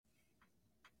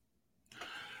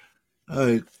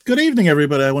Good evening,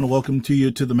 everybody. I want to welcome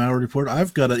you to the Mauer Report.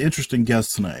 I've got an interesting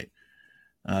guest tonight,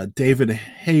 David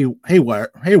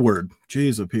Hayward.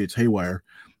 Jeez, oh Pete, Haywire.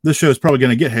 This show is probably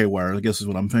going to get haywire, I guess is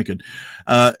what I'm thinking.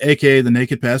 AKA the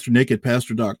Naked Pastor,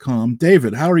 nakedpastor.com.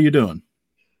 David, how are you doing?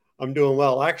 I'm doing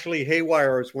well. Actually,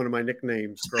 Haywire is one of my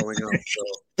nicknames growing up.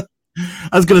 So.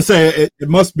 I was going to say it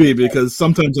must be because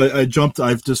sometimes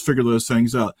I've just figured those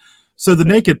things out. So the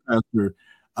Naked Pastor,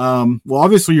 well,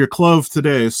 obviously you're clothed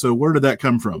today. So where did that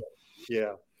come from?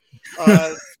 Yeah.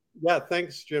 Yeah.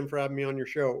 Thanks, Jim, for having me on your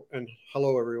show. And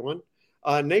hello, everyone.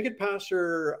 Naked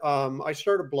Pastor, I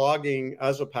started blogging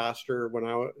as a pastor when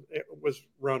it was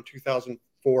around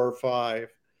 2004 or 5.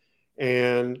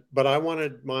 But I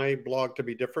wanted my blog to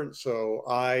be different. So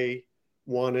I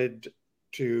wanted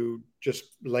to just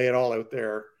lay it all out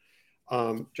there,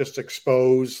 just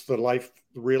expose the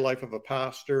real life of a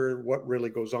pastor, what really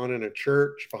goes on in a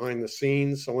church behind the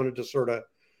scenes. I wanted to sort of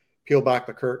peel back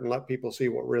the curtain, let people see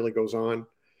what really goes on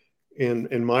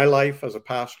in my life as a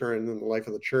pastor and in the life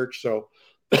of the church. So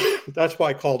that's why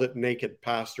I called it Naked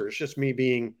Pastor. It's just me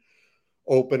being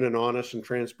open and honest and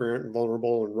transparent and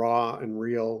vulnerable and raw and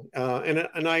real. And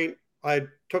I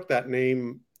took that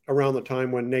name around the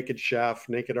time when Naked Chef,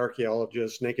 Naked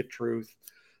Archaeologist, Naked Truth,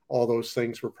 all those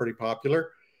things were pretty popular.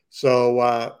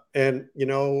 So,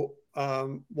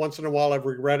 once in a while I've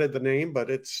regretted the name, but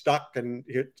it's stuck and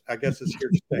I guess it's here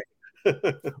to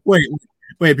stay.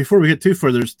 Wait, before we get too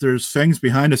far, there's things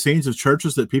behind the scenes of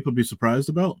churches that people be surprised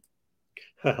about.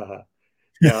 Yeah,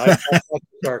 I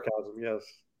sarcasm, yes.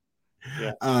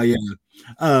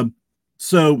 Yeah.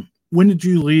 So when did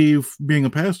you leave being a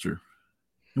pastor?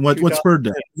 And what spurred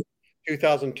that?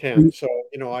 2010. So,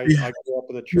 I grew up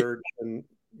in the church and,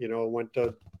 went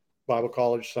to Bible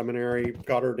college, seminary,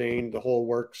 got ordained, the whole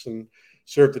works, and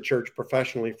served the church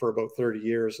professionally for about 30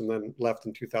 years and then left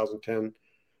in 2010.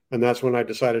 And that's when I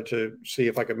decided to see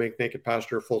if I could make Naked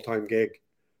Pastor a full-time gig.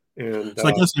 And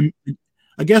so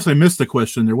I guess I missed the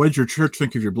question there. What did your church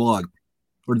think of your blog?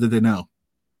 Or did they know?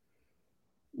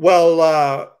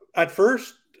 Well, at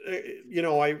first,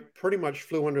 I pretty much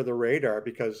flew under the radar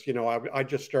because, I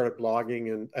just started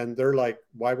blogging and they're like,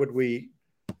 why would we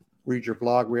read your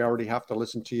blog? We already have to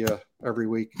listen to you every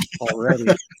week already.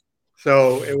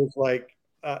 So it was like,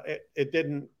 it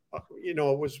didn't,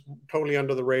 it was totally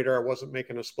under the radar. I wasn't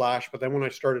making a splash. But then when I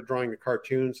started drawing the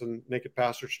cartoons and Naked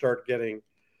Pastor started getting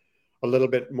a little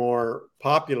bit more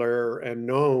popular and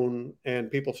known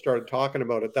and people started talking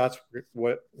about it, that's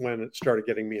when it started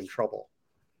getting me in trouble.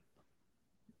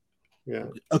 Yeah.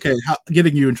 Okay.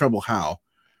 Getting you in trouble? How?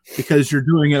 Because you're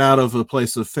doing it out of a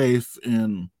place of faith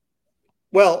and.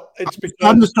 Well, it's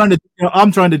because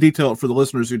I'm trying to detail it for the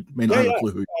listeners who may not have a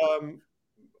clue.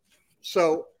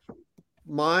 So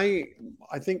I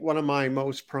think one of my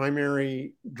most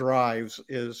primary drives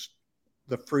is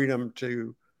the freedom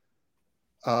to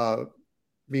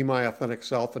be my authentic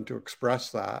self and to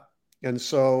express that. And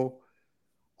so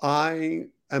I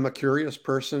am a curious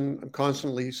person. I'm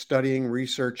constantly studying,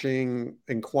 researching,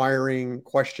 inquiring,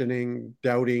 questioning,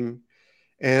 doubting.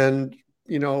 And,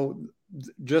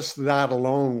 just that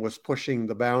alone was pushing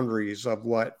the boundaries of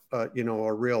what, a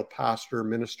real pastor,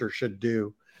 minister should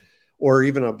do, or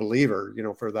even a believer,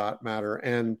 for that matter.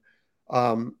 And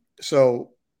up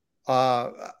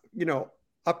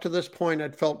to this point,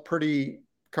 I'd felt pretty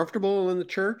comfortable in the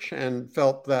church and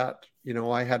felt that,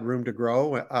 I had room to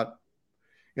grow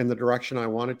in the direction I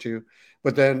wanted to.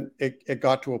 But then it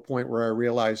got to a point where I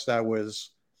realized I was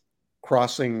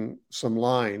crossing some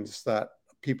lines that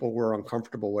people were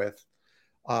uncomfortable with,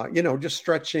 just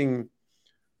stretching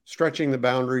the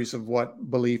boundaries of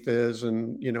what belief is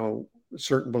and,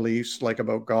 certain beliefs like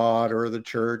about God or the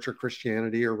church or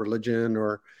Christianity or religion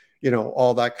or,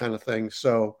 all that kind of thing.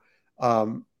 So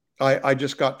I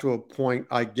just got to a point,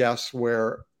 I guess,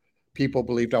 where people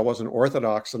believed I wasn't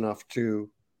orthodox enough to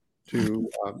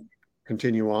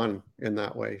continue on in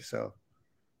that way. So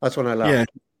that's when I left. Yeah,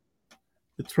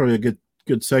 it's probably a good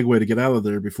segue to get out of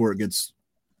there before it gets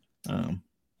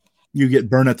you get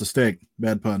burned at the stake.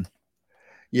 Bad pun.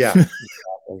 Yeah.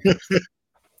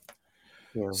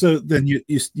 Yeah. So then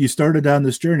you started down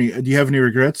this journey. Do you have any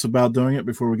regrets about doing it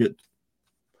before we get?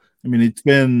 I mean, it's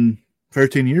been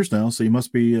 13 years now, so you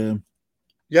must be.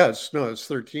 Yes, no, it's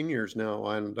 13 years now,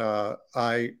 and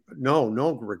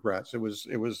no regrets. It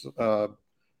was a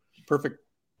perfect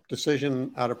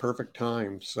decision at a perfect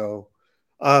time. So,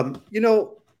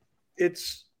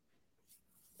 it's.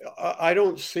 I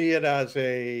don't see it as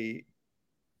a.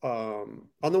 On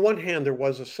the one hand, there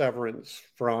was a severance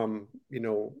from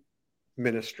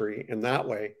ministry in that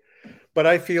way, but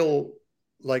I feel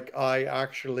like I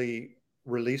actually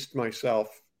released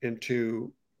myself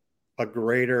into a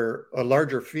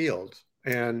larger field.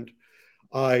 And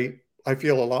I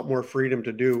feel a lot more freedom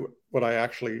to do what I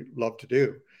actually love to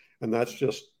do. And that's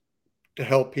just to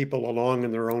help people along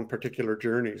in their own particular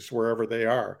journeys, wherever they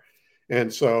are.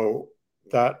 And so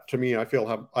that, to me, I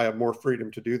feel I have more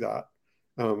freedom to do that.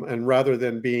 And rather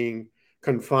than being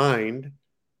confined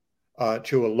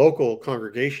to a local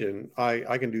congregation,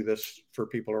 I can do this for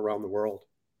people around the world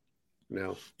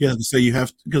now. Yeah, so you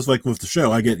have, because like with the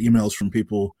show, I get emails from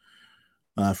people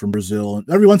from Brazil, and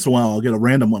every once in a while I'll get a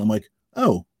random one. I'm like,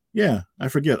 oh yeah, I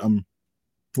forget I'm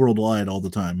worldwide all the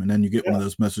time, and then you get one of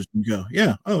those messages and you go,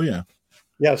 yeah, oh yeah.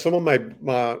 Yeah, some of my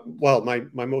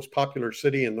most popular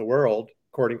city in the world,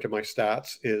 according to my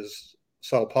stats, is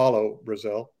Sao Paulo,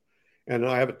 Brazil, and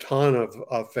I have a ton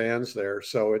of fans there.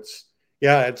 So it's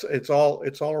all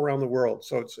around the world.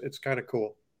 So it's kind of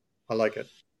cool. I like it.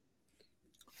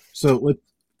 So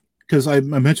because I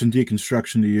mentioned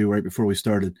deconstruction to you right before we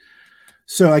started,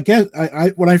 so I guess I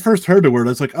when I first heard the word, I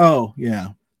was like, oh yeah,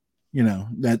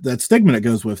 that stigma that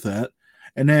goes with that.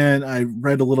 And then I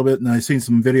read a little bit, and I seen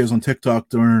some videos on TikTok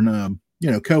during,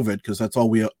 COVID, because that's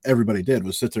all everybody did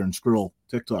was sit there and scroll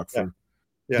TikTok for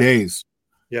days.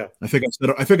 Yeah, I think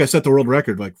I set the world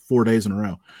record like 4 days in a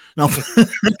row. No.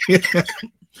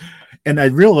 And I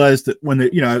realized that when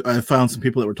I found some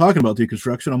people that were talking about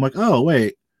deconstruction, I'm like, oh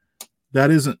wait,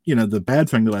 that isn't the bad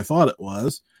thing that I thought it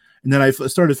was. And then I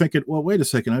started thinking, well, wait a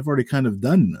second, I've already kind of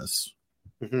done this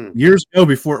years ago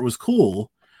before it was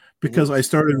cool. Because I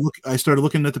started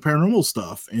looking at the paranormal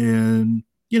stuff and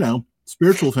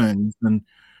spiritual things, and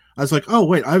I was like, oh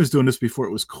wait, I was doing this before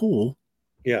it was cool.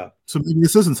 Yeah. So maybe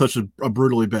this isn't such a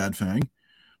brutally bad thing,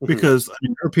 because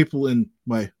there are people in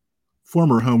my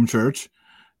former home church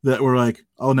that were like,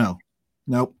 oh no,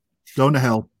 nope, going to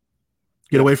hell,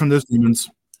 get away from those demons.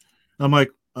 And I'm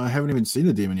like, I haven't even seen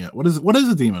a demon yet. What is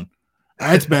a demon?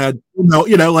 It's bad. No,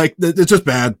 like it's just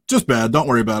bad. Don't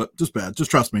worry about it. Just bad. Just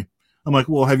trust me. I'm like,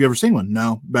 well, have you ever seen one?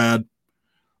 No, bad.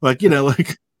 Like, shut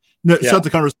the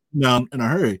conversation down in a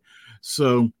hurry.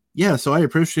 So, so I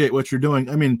appreciate what you're doing.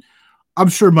 I mean, I'm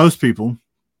sure most people,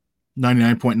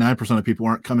 99.9% of people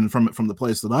aren't coming from it from the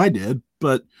place that I did,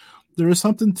 but there is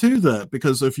something to that,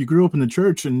 because if you grew up in the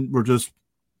church and were just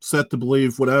set to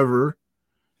believe whatever,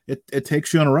 it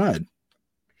takes you on a ride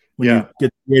when you get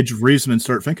to the age of reason and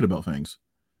start thinking about things.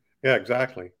 Yeah,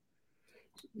 exactly.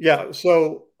 Yeah.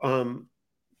 So,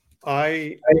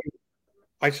 I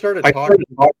started talking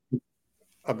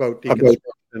about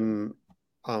deconstruction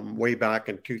way back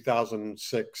in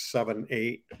 2006, 7,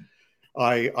 8.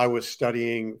 I was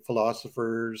studying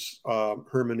philosophers,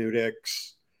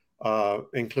 hermeneutics,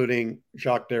 including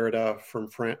Jacques Derrida from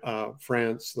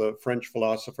France, the French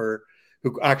philosopher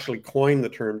who actually coined the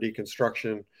term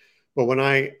deconstruction. But when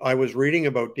I was reading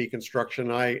about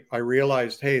deconstruction, I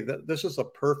realized, hey, this is a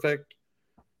perfect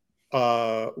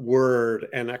word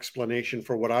and explanation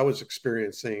for what I was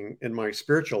experiencing in my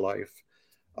spiritual life.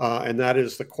 And that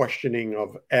is the questioning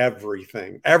of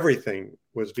everything. Everything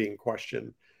was being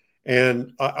questioned.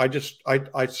 And I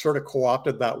sort of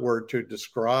co-opted that word to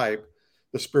describe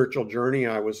the spiritual journey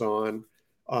I was on.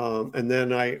 And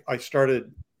then I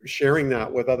started sharing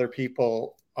that with other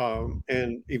people.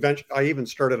 And eventually I even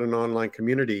started an online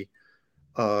community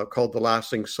called The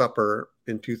Lasting Supper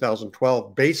in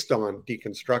 2012, based on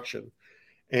deconstruction.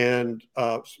 And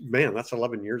man, that's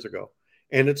 11 years ago,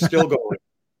 and it's still going.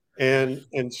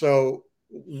 And so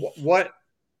what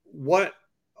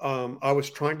I was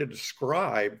trying to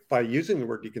describe by using the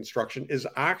word deconstruction is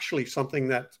actually something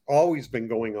that's always been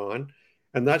going on,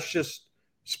 and that's just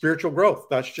spiritual growth.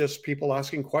 That's just people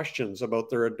asking questions about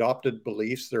their adopted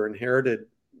beliefs, their inherited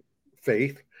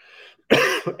faith.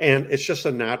 And it's just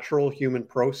a natural human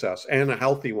process, and a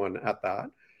healthy one at that.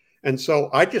 And so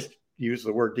I just use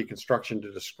the word deconstruction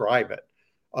to describe it.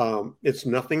 It's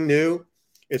nothing new.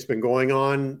 It's been going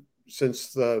on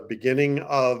since the beginning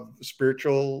of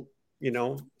spirituality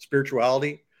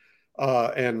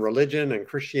and religion and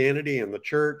Christianity and the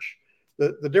church.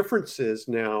 The difference is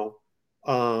now,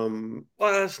 well,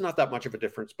 it's not that much of a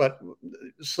difference, but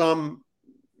some,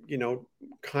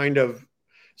 kind of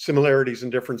similarities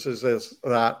and differences is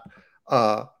that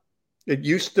it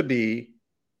used to be,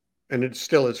 and it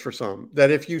still is for some,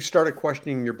 that if you started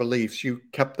questioning your beliefs, you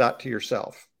kept that to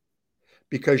yourself,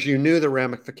 because you knew the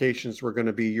ramifications were going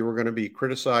to be, you were going to be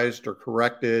criticized or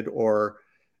corrected or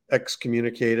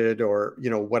excommunicated or,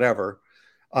 whatever.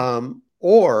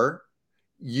 Or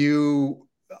you,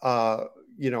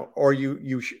 or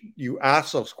you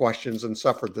asked those questions and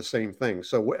suffered the same thing.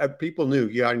 So people knew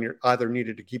you either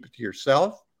needed to keep it to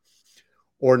yourself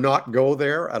or not go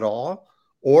there at all,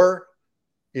 or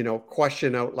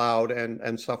question out loud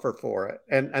and suffer for it.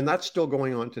 And that's still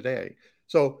going on today.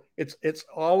 So it's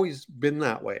always been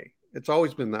that way. It's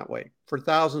always been that way for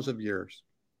thousands of years.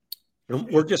 And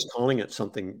we're just calling it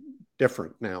something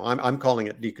different now. I'm calling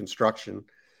it deconstruction.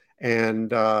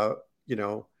 And,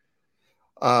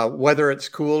 whether it's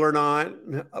cool or not,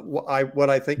 what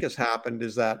I think has happened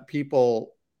is that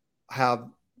people have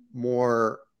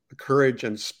more courage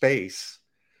and space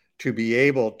to be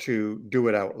able to do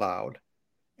it out loud.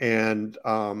 And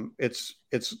it's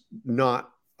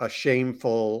not a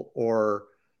shameful or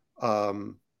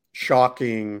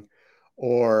shocking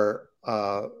or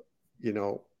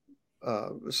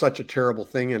such a terrible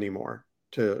thing anymore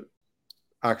to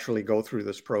actually go through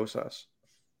this process.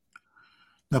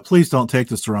 Now, please don't take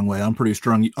this the wrong way. I'm pretty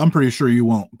sure you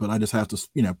won't, but I just have to,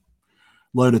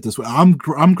 load it this way. I'm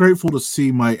grateful to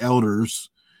see my elders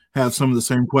have some of the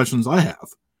same questions I have,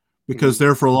 because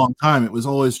there for a long time it was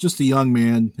always just a young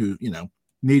man who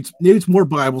needs more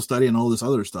Bible study and all this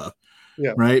other stuff.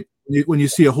 Yeah. Right. When you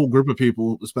see a whole group of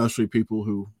people, especially people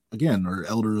who again are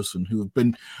elders and who have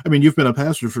been, you've been a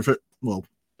pastor for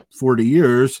 40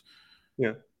 years.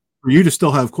 Yeah. For you to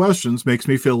still have questions makes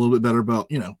me feel a little bit better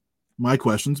about my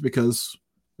questions, because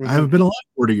I haven't been alive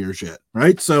 40 years yet.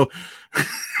 Right. So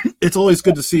it's always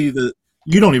good to see that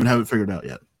you don't even have it figured out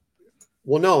yet.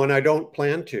 Well, no, and I don't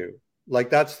plan to.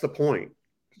 Like, that's the point.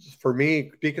 For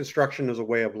me, deconstruction is a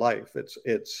way of life.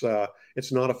 It's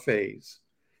not a phase.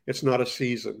 It's not a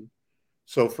season.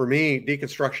 So for me,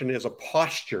 deconstruction is a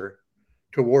posture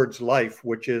towards life,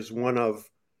 which is one of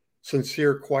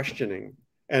sincere questioning.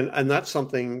 And that's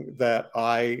something that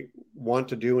I want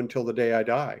to do until the day I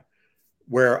die,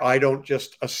 where I don't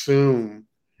just assume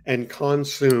and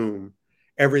consume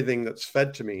everything that's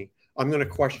fed to me. I'm going to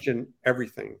question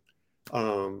everything.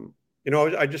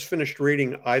 I just finished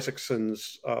reading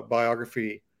Isaacson's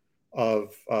biography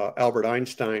of Albert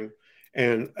Einstein,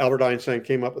 and Albert Einstein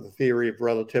came up with a theory of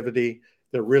relativity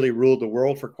that really ruled the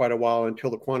world for quite a while until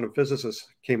the quantum physicists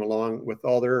came along with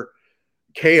all their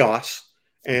chaos,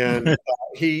 and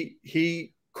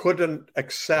he couldn't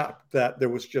accept that there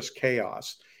was just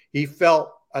chaos. He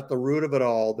felt at the root of it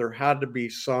all there had to be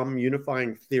some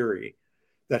unifying theory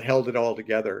that held it all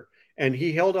together, and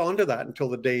he held on to that until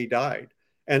the day he died.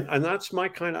 And that's my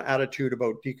kind of attitude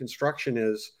about deconstruction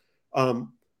is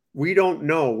we don't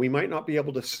know. We might not be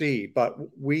able to see, but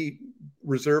we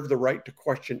reserve the right to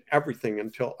question everything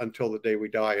until the day we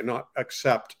die, and not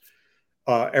accept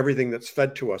everything that's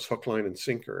fed to us hook, line, and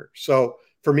sinker. So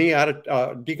for me,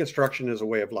 deconstruction is a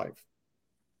way of life.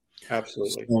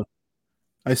 Absolutely. So,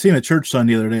 I seen a church sign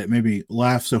the other day. It made me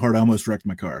laugh so hard I almost wrecked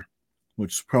my car,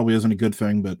 which probably isn't a good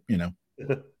thing, but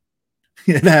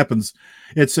it happens.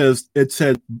 It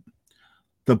said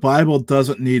the Bible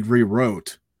doesn't need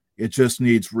rewrote. It just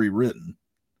needs rewritten.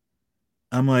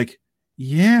 I'm like,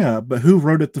 yeah, but who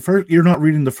wrote it the first? You're not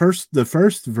reading the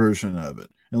first version of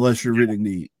it, unless you're reading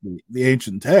the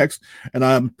ancient text. And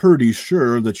I'm pretty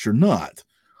sure that you're not.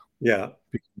 Yeah.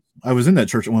 I was in that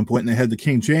church at one point and they had the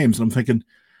King James, and I'm thinking,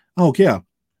 oh yeah,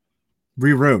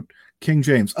 rewrote King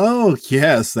James. Oh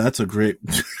yes, that's a great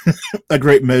a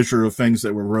great measure of things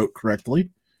that were wrote correctly.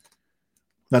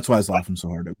 That's why I was laughing so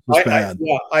hard. It was bad.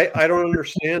 I don't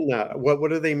understand that. What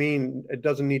do they mean? It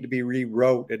doesn't need to be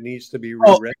rewrote. It needs to be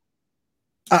rewritten.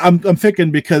 I'm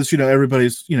thinking because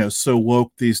everybody's so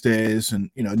woke these days, and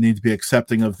need to be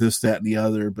accepting of this, that, and the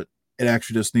other, but it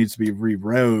actually just needs to be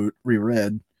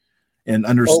reread, and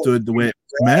understood the way it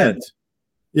was meant.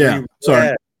 Yeah,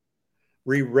 sorry.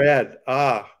 Reread.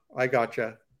 I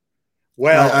gotcha.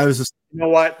 Well, I was just, you know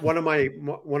what? One of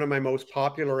my most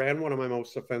popular and one of my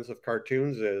most offensive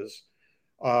cartoons is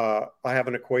I have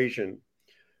an equation: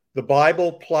 the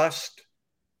Bible plus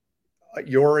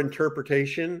your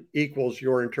interpretation equals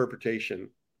your interpretation,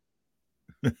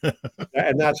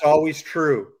 and that's always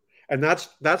true. And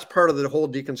that's part of the whole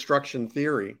deconstruction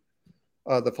theory.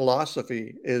 The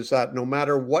philosophy is that no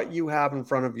matter what you have in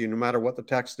front of you, no matter what the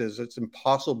text is, it's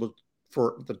impossible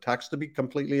for the text to be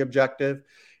completely objective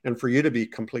and for you to be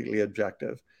completely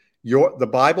objective. The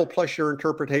Bible plus your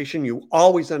interpretation, you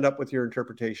always end up with your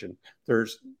interpretation.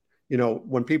 There's,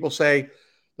 when people say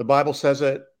the Bible says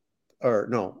it, or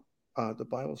no, the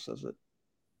Bible says it,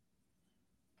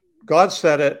 God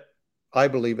said it, I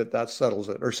believe it, that settles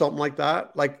it, or something like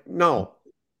that. Like, no,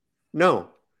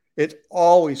 it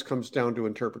always comes down to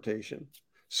interpretation.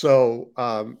 So,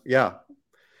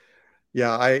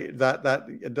 that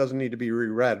it doesn't need to be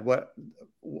reread.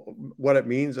 What it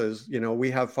means is,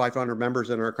 we have 500 members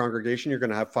in our congregation. You're going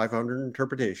to have 500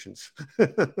 interpretations.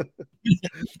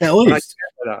 At least.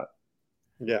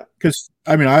 Yeah. Because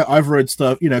I mean, I've read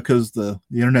stuff, because the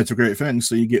internet's a great thing.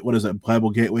 So you get, what is it,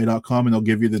 BibleGateway.com, and they'll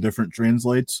give you the different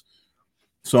translates.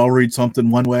 So I'll read something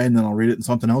one way, and then I'll read it in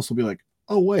something else. I'll be like,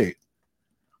 oh wait,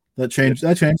 that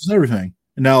changes everything.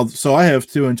 And now, so I have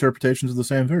two interpretations of the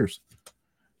same verse,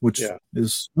 which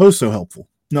is so helpful.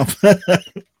 No,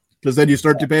 because then you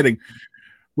start debating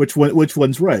which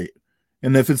one's right.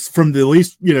 And if it's from the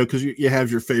least, because you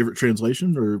have your favorite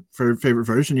translation or favorite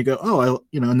version, you go, oh,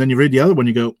 and then you read the other one,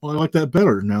 you go, well, I like that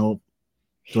better. Now,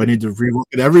 do I need to relook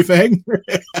at everything?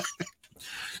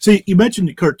 So you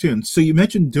mentioned cartoons. So you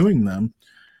mentioned doing them.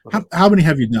 How many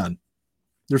have you done?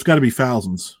 There's got to be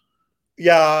thousands.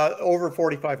 Yeah, over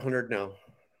 4,500 now.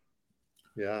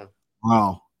 Yeah.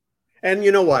 Wow. And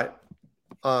you know what?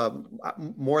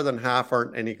 More than half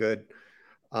aren't any good.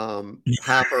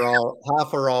 Half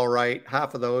are all right.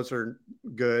 Half of those are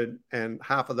good, and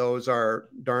half of those are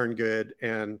darn good,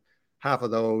 and half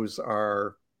of those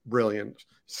are brilliant.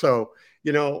 So,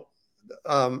 out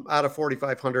of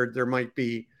 4,500, there might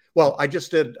be. Well, I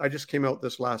just came out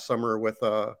this last summer with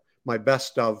my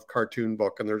best of cartoon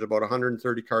book, and there's about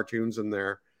 130 cartoons in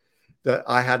there that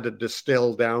I had to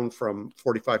distill down from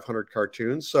 4,500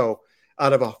 cartoons. So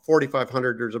out of a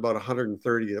 4,500, there's about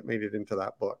 130 that made it into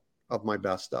that book of my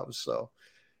best of. So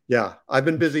yeah, I've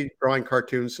been busy drawing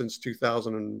cartoons since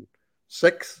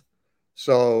 2006.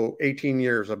 So 18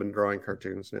 years I've been drawing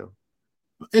cartoons now.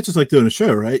 It's just like doing a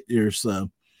show, right? There's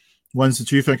ones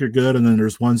that you think are good, and then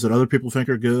there's ones that other people think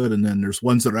are good, and then there's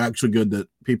ones that are actually good that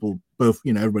people both,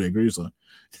 everybody agrees on.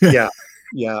 Yeah.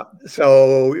 Yeah.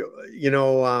 So,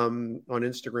 on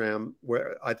Instagram,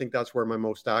 where I think that's where my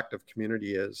most active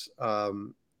community is.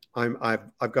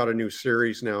 I've got a new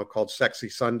series now called Sexy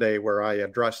Sunday, where I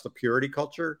address the purity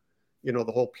culture,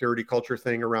 the whole purity culture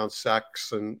thing around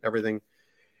sex and everything.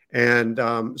 And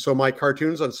so my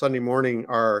cartoons on Sunday morning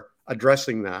are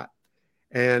addressing that.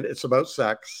 And it's about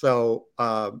sex. So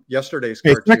yesterday's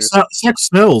cartoon. Sex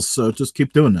sells, so just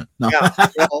keep doing it. No. Yeah.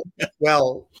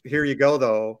 Well, here you go,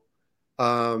 though.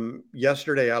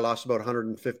 Yesterday I lost about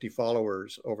 150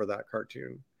 followers over that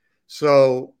cartoon.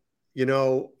 So,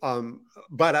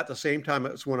 but at the same time,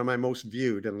 it's one of my most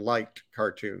viewed and liked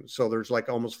cartoons. So there's like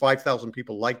almost 5,000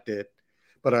 people liked it,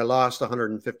 but I lost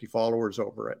 150 followers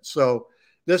over it. So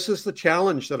this is the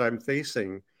challenge that I'm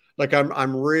facing. Like I'm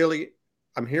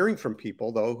hearing from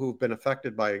people, though, who've been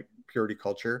affected by purity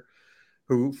culture,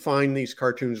 who find these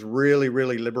cartoons really,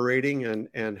 really liberating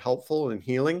and helpful and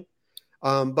healing.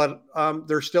 But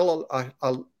there's still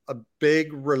a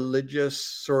big religious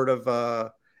sort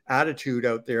of attitude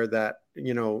out there that,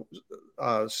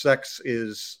 sex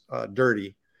is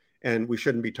dirty and we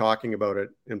shouldn't be talking about it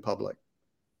in public.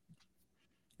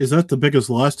 Is that the biggest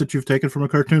loss that you've taken from a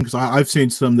cartoon? Because I've seen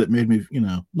some that made me,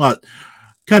 not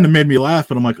kind of made me laugh,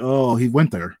 but I'm like, oh, he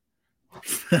went there.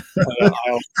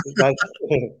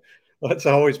 That's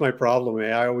always my problem.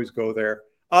 I always go there.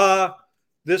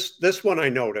 This one I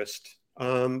noticed.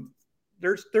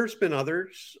 There's been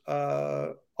others.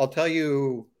 I'll tell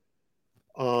you,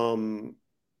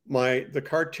 the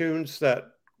cartoons that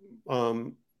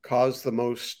cause the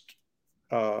most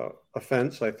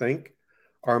offense, I think,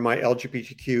 are my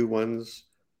LGBTQ ones,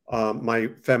 my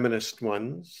feminist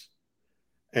ones,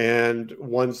 and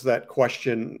ones that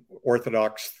question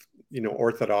orthodoxy,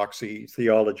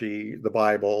 theology, the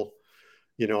Bible,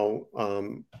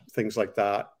 things like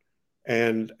that,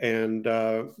 and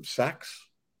sex.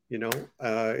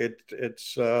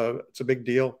 It's a big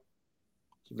deal.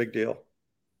 It's a big deal.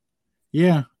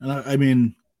 Yeah, and I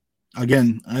mean,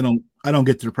 again, I don't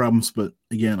get their problems, but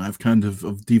again, I've kind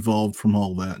of devolved from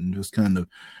all that and just kind of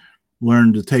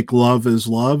learned to take love as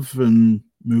love and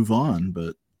move on.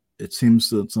 But it seems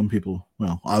that some people,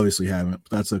 well, obviously haven't,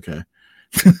 but that's okay.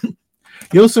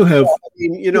 You also have,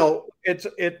 it's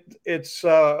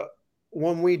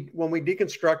when we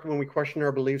deconstruct, when we question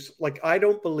our beliefs, like I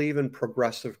don't believe in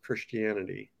progressive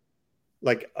Christianity.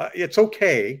 Like it's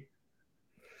okay,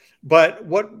 but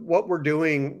what we're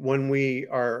doing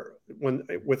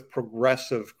with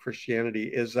progressive Christianity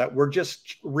is that we're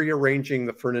just rearranging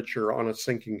the furniture on a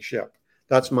sinking ship.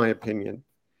 That's my opinion.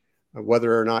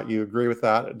 Whether or not you agree with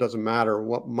that, it doesn't matter.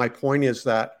 What my point is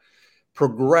that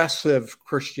progressive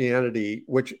Christianity,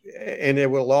 and it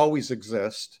will always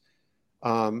exist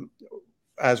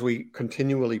as we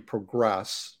continually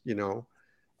progress,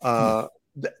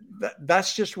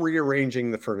 that's just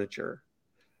rearranging the furniture.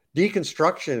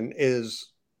 Deconstruction is,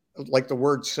 like the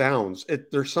word sounds,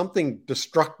 there's something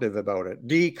destructive about it.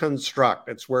 Deconstruct,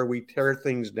 it's where we tear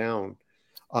things down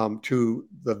to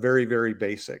the very, very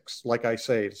basics. Like I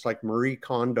say, it's like Marie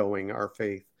Kondoing our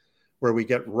faith, where we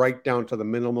get right down to the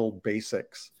minimal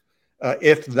basics.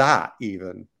 if that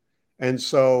even. And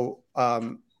so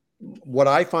what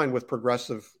I find with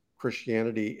progressive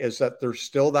Christianity is that there's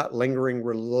still that lingering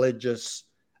religious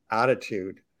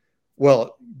attitude.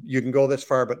 Well, you can go this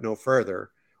far, but no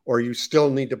further, or you still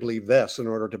need to believe this in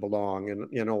order to belong,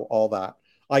 and all that.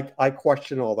 I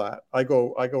question all that. I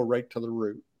go right to the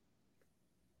root.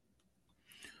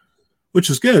 Which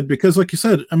is good because, like you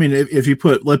said, I mean, if you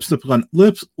put lipstick on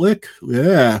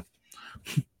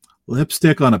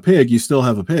a pig, you still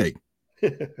have a pig,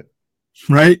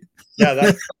 right?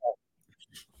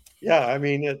 Yeah, I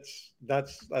mean,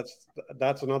 that's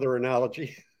another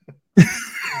analogy.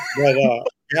 But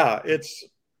yeah, it's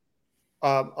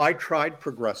I tried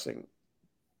progressing,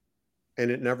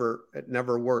 and it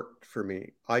never worked for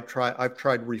me. I've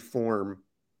tried reform,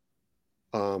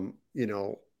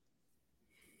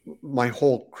 my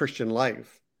whole Christian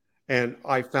life, and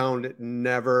I found it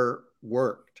never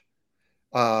worked.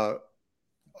 I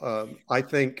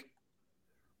think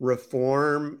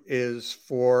reform is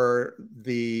for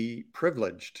the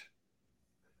privileged,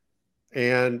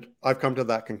 and I've come to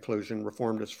that conclusion.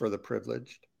 Reformed is for the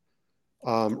privileged.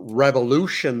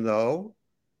 Revolution, though,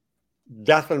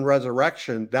 death and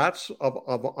resurrection, that's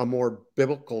of a more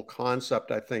biblical concept,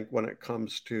 I think, when it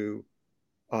comes to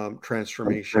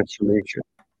transformation.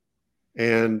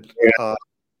 And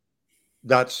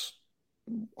that's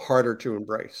harder to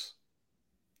embrace,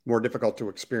 more difficult to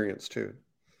experience too.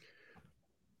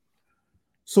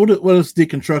 So what does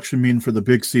deconstruction mean for the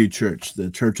Big C church, the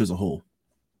church as a whole?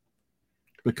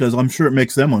 Because I'm sure it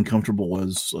makes them uncomfortable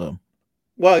as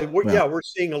we're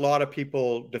seeing a lot of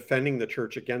people defending the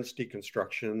church against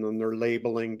deconstruction, and they're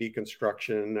labeling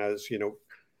deconstruction as,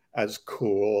 as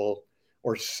cool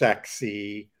or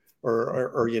sexy,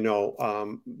 or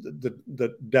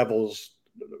the devil's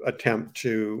attempt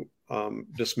to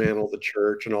dismantle the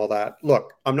church and all that.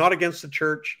 Look, I'm not against the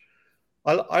church.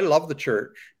 I love the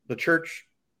church. The church,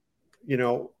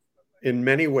 in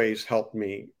many ways helped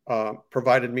me,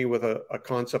 provided me with a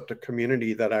concept of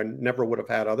community that I never would have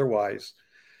had otherwise.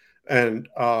 And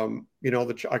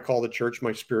I call the church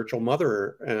my spiritual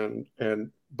mother,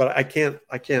 but I can't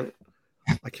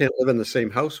live in the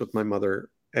same house with my mother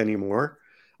anymore.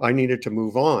 I needed to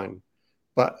move on.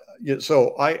 But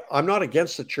so I'm not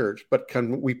against the church, but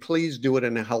can we please do it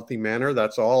in a healthy manner?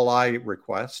 That's all I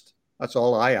request. That's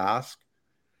all I ask.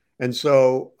 And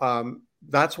so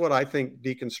that's what I think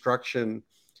deconstruction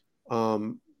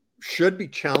should be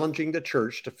challenging the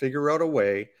church to figure out a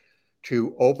way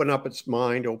to open up its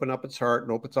mind, open up its heart,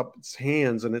 and open up its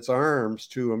hands and its arms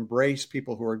to embrace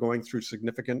people who are going through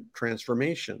significant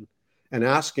transformation and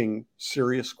asking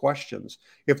serious questions.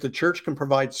 If the church can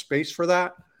provide space for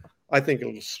that, I think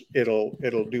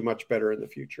it'll do much better in the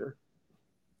future.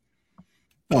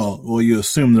 Oh, well, you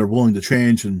assume they're willing to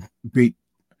change and beat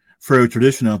throw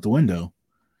tradition out the window.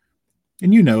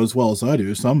 And as well as I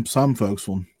do, some folks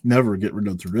will never get rid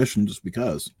of tradition just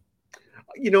because.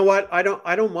 You know what? I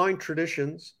don't mind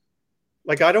traditions.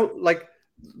 Like, I don't like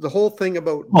the whole thing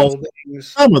about buildings.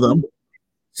 Some of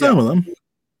them.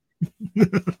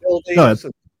 Buildings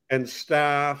and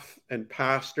staff and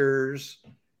pastors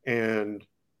and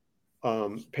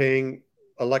paying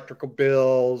electrical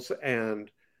bills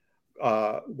and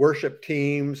worship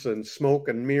teams and smoke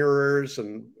and mirrors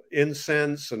and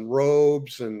incense and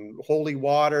robes and holy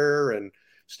water and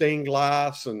stained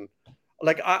glass and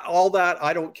all that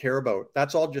I don't care about.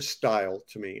 That's all just style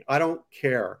to me. I don't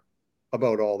care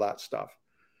about all that stuff.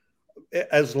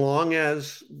 As long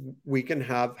as we can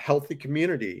have healthy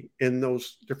community in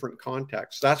those different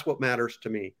contexts, that's what matters to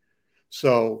me.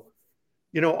 So,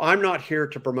 I'm not here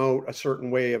to promote a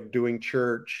certain way of doing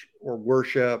church or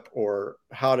worship or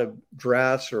how to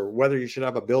dress or whether you should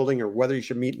have a building or whether you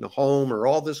should meet in a home or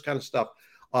all this kind of stuff.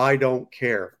 I don't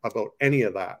care about any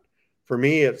of that. For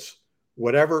me, it's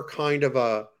whatever kind of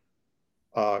a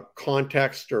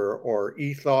context or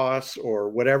ethos or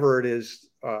whatever it is,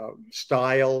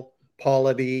 style,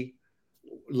 polity,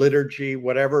 liturgy,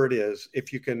 whatever it is,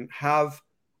 if you can have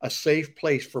a safe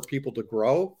place for people to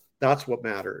grow, that's what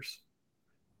matters.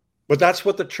 But that's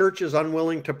what the church is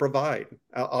unwilling to provide,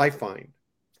 I find.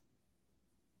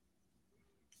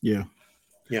 Yeah.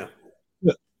 Yeah.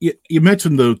 You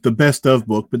mentioned the best of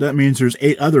book, but that means there's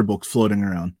 8 other books floating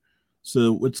around.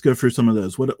 So let's go through some of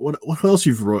those. What else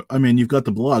you've wrote? I mean, you've got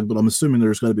the blog, but I'm assuming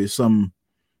there's got to be some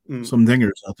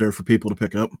dingers out there for people to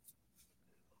pick up.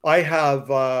 I have,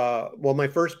 my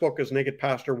first book is Naked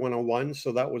Pastor 101.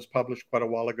 So that was published quite a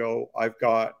while ago. I've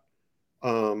got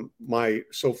my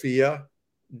Sophia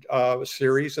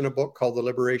series in a book called The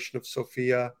Liberation of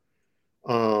Sophia.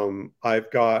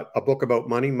 I've got a book about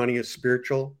money. Money is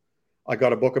spiritual. I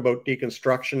got a book about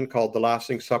deconstruction called The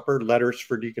Lasting Supper, Letters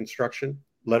for Deconstruction,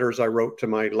 letters I wrote to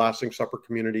my Lasting Supper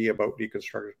community about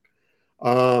deconstruction.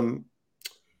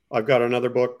 I've got another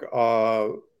book,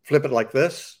 Flip It Like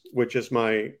This, which is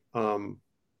my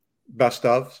best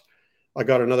of. I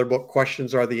got another book,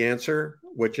 Questions Are the Answer,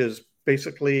 which is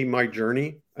basically my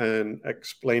journey and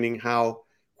explaining how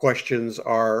questions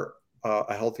are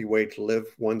a healthy way to live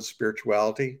one's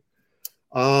spirituality.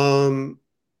 What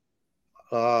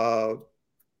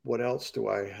else do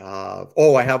I have?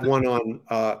 Oh, I have one on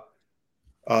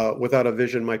Without a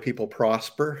Vision, My People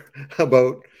Prosper,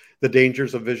 about the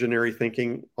dangers of visionary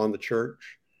thinking on the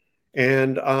church.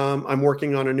 And I'm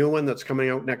working on a new one that's coming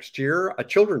out next year, a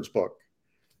children's book.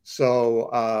 So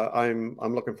I'm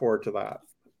looking forward to that.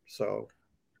 So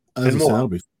and more.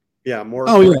 Yeah, more.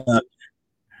 Oh yeah.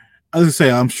 I was gonna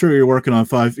say, I'm sure you're working on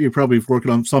 5. You're probably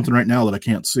working on something right now that I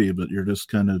can't see, but you're just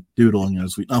kind of doodling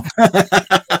as we know.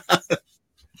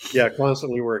 Yeah,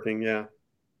 constantly working. Yeah,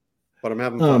 but I'm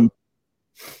having fun.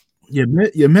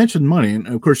 You mentioned money, and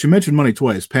of course, you mentioned money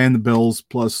twice, paying the bills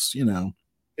plus, Yeah.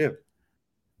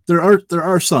 There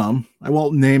are some. I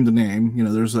won't name the name.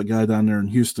 There's a guy down there in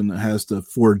Houston that has the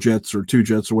 4 jets or 2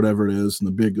 jets or whatever it is, and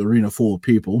the big arena full of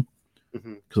people.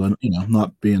 Because I'm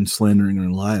not being slandering or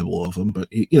liable of him, but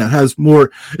he has more.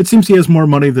 It seems he has more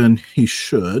money than he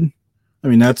should. I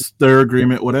mean, that's their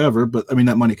agreement, whatever. But I mean,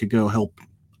 that money could go help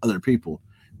other people.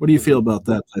 What do you feel about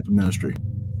that type of ministry?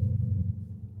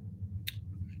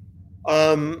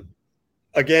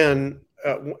 Again,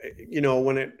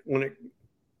 when it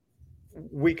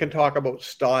we can talk about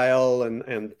style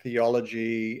and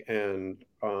theology and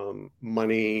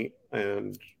money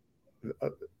and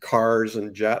cars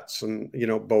and jets and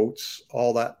boats,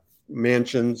 all that,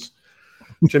 mansions.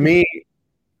 To me,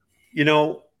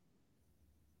 yeah,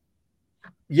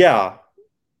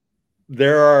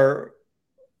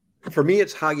 for me,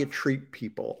 it's how you treat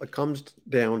people. It comes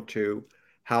down to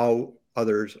how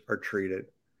others are treated.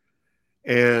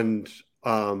 And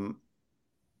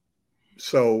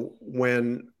so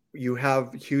when you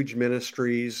have huge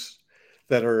ministries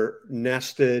that are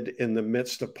nested in the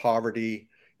midst of poverty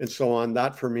and so on,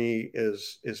 that for me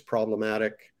is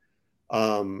problematic.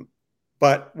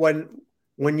 But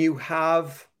when you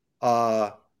have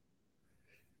a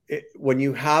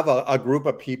group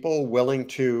of people willing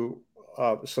to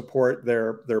support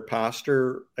their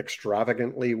pastor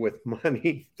extravagantly with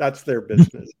money, that's their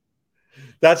business.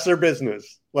 That's their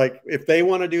business. Like, if they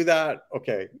want to do that,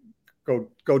 okay, go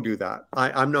do that.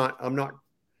 I'm not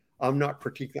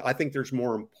critiquing. I think there's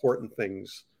more important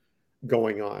things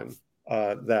going on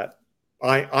that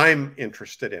I'm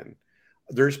interested in.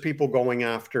 There's people going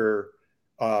after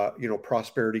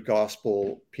prosperity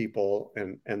gospel people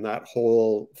and that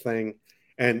whole thing,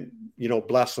 and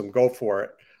bless them, go for it.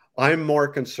 I'm more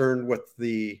concerned with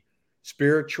the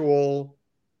spiritual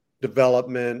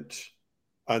development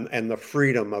and the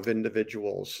freedom of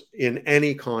individuals in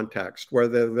any context,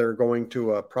 whether they're going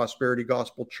to a prosperity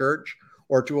gospel church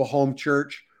or to a home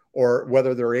church, or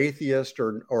whether they're atheist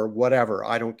or whatever.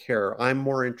 I don't care. I'm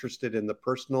more interested in the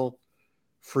personal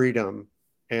freedom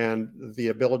and the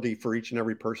ability for each and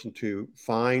every person to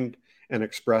find and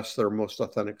express their most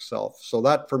authentic self. So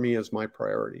that for me is my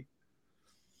priority.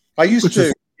 I used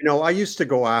to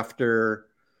go after,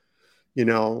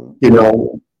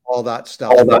 all that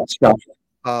stuff.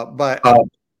 But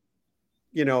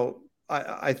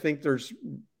I think there's,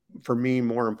 for me,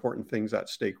 more important things at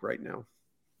stake right now.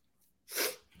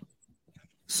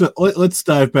 So let's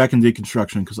dive back in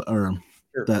deconstruction,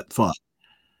 that thought,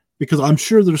 because I'm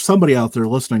sure there's somebody out there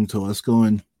listening to us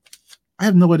going, I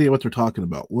have no idea what they're talking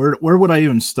about. Where would I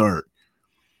even start?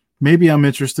 Maybe I'm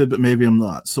interested, but maybe I'm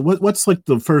not. So what's like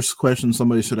the first question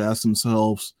somebody should ask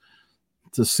themselves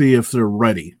to see if they're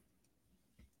ready?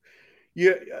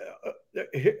 Yeah.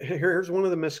 Here's one of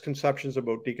the misconceptions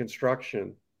about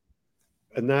deconstruction,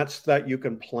 and that's that you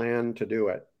can plan to do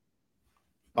it.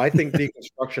 I think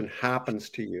deconstruction happens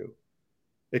to you.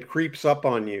 It creeps up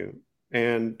on you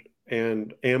and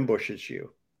ambushes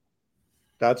you.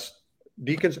 That's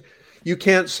you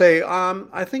can't say,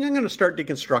 I think I'm going to start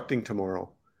deconstructing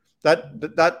tomorrow.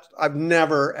 That I've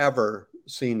never ever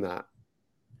seen that,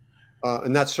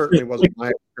 and that certainly wasn't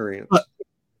my experience.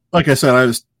 Like I said, I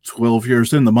was 12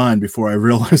 years in the mine before I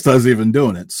realized I was even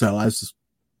doing it. So I was just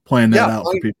playing that out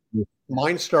for people.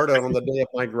 Mine started on the day of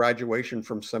my graduation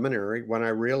from seminary, when I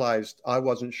realized I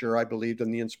wasn't sure I believed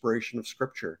in the inspiration of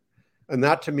Scripture. And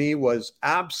that to me was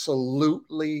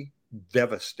absolutely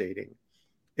devastating.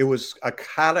 It was a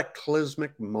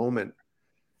cataclysmic moment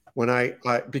when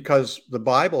because the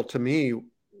Bible to me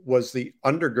was the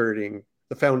undergirding,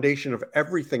 the foundation of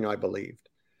everything I believed.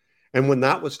 And when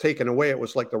that was taken away, it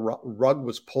was like the rug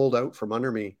was pulled out from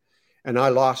under me, and I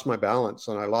lost my balance,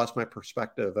 and I lost my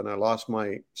perspective, and I lost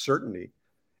my certainty.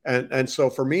 And so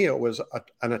for me, it was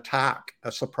an attack,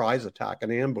 a surprise attack,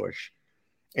 an ambush.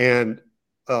 And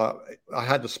I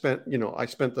had to spend, I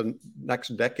spent the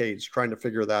next decades trying to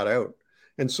figure that out.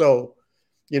 And so,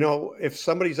 if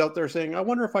somebody's out there saying, I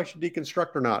wonder if I should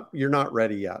deconstruct or not, you're not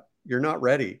ready yet. You're not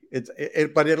ready.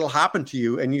 But it'll happen to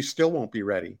you and you still won't be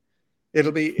ready.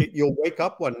 You'll wake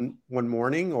up one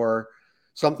morning, or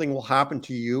something will happen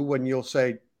to you when you'll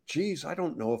say, geez, I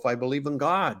don't know if I believe in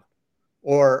God,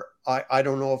 or I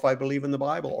don't know if I believe in the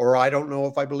Bible, or I don't know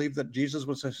if I believe that Jesus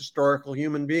was a historical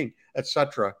human being,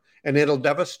 etc. And it'll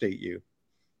devastate you.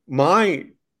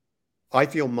 I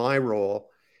feel my role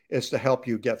is to help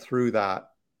you get through that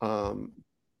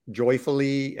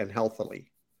joyfully and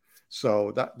healthily.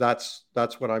 So that's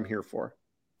what I'm here for.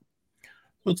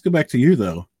 Let's go back to you,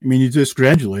 though. I mean, you just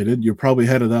graduated. You're probably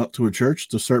headed out to a church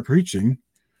to start preaching,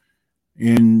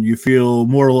 and you feel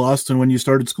more lost than when you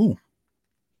started school.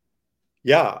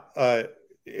 Yeah,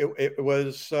 it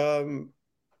was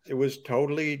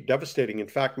totally devastating. In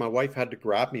fact, my wife had to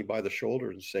grab me by the shoulder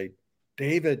and say,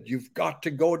 David, you've got to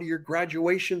go to your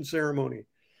graduation ceremony.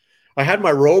 I had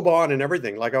my robe on and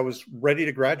everything, like I was ready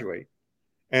to graduate.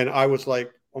 And I was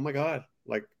like, oh my God,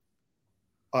 like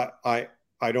I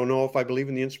don't know if I believe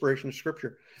in the inspiration of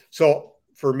Scripture. So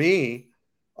for me,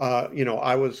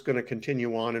 I was going to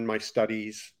continue on in my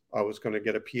studies. I was going to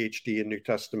get a PhD in New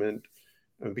Testament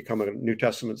and become a New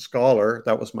Testament scholar.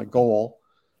 That was my goal.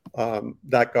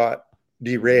 That got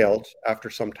derailed after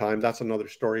some time. That's another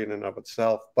story in and of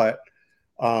itself. But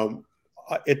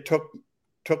it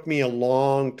took me a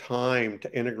long time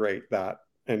to integrate that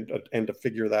and to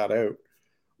figure that out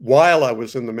while I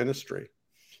was in the ministry.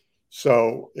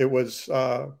 So it was,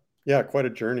 quite a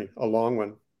journey, a long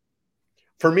one.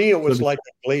 For me, it was like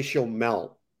a glacial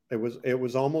melt. It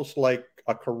was almost like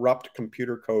a corrupt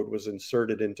computer code was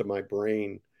inserted into my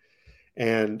brain,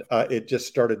 and it just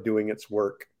started doing its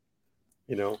work.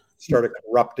 Started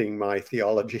corrupting my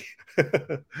theology.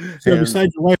 So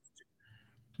besides your wife,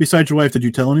 did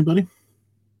you tell anybody,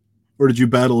 or did you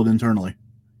battle it internally?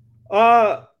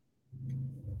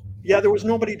 Yeah, there was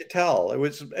nobody to tell. It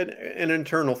was an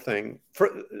internal thing.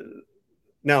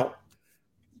 Now,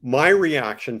 my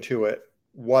reaction to it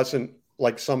wasn't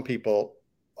like some people.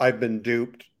 I've been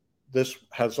duped. This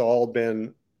has all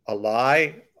been a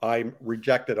lie. I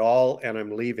reject it all and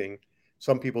I'm leaving.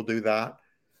 Some people do that.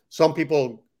 Some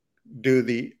people do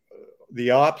the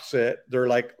opposite. They're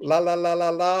like, la, la, la, la,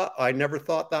 la. I never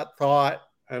thought that thought,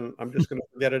 and I'm just going to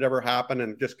forget it ever happened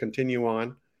and just continue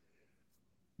on.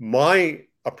 My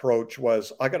approach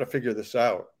was, I got to figure this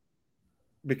out,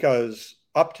 because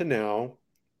up to now,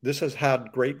 this has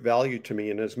had great value to me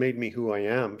and has made me who I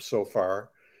am so far.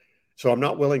 So I'm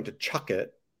not willing to chuck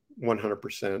it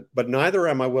 100%, but neither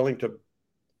am I willing to,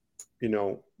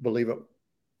 believe it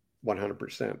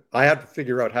 100%. I had to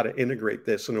figure out how to integrate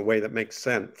this in a way that makes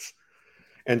sense.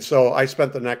 And so I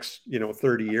spent the next,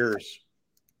 30 years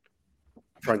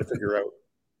trying to figure out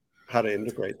how to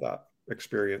integrate that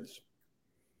experience.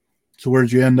 So where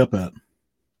did you end up at?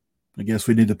 I guess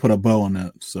we need to put a bow on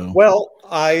that. So, well,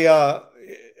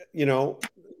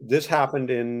 this happened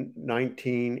in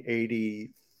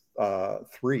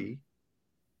 1983.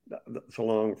 That's a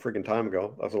long friggin' time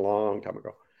ago. That was a long time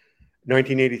ago.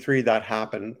 1983, that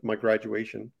happened, my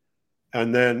graduation.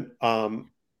 And then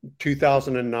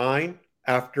 2009,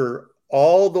 after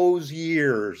all those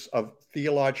years of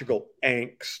theological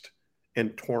angst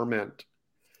and torment,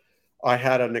 I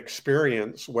had an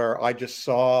experience where I just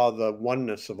saw the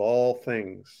oneness of all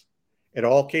things. It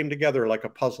all came together like a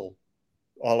puzzle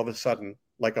all of a sudden,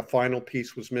 like a final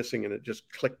piece was missing, and it just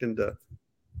clicked into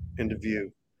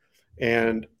view.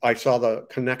 And I saw the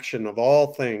connection of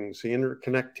all things, the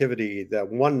interconnectivity, the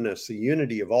oneness, the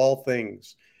unity of all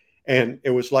things. And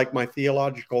it was like my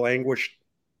theological anguish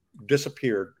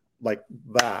disappeared like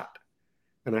that.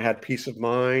 And I had peace of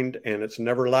mind, and it's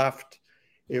never left.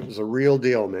 It was a real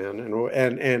deal, man.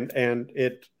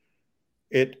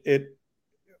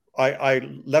 I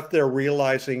left there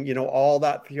realizing, all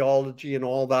that theology and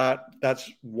all that, that's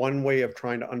one way of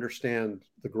trying to understand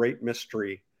the great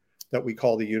mystery that we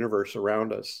call the universe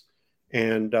around us.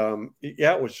 And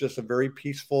it was just a very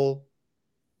peaceful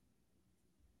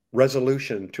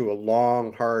resolution to a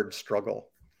long, hard struggle.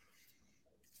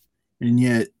 And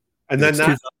yet, then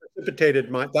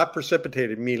that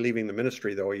precipitated me leaving the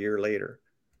ministry, though, a year later.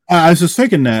 I was just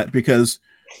thinking that, because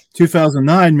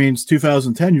 2009 means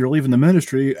 2010, you're leaving the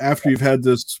ministry after you've had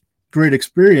this great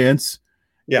experience.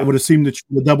 Yeah. It would have seemed that you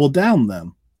would double down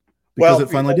then, because it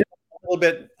finally did.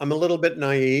 I'm a little bit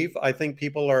naive. I think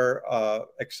people are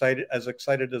excited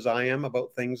as I am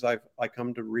about things I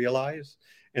come to realize.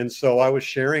 And so I was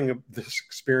sharing this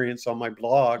experience on my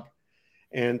blog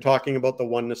and talking about the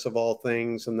oneness of all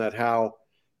things, and that how,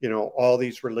 all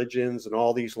these religions and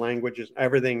all these languages,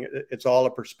 everything, it's all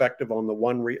a perspective on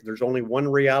the there's only one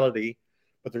reality,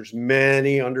 but there's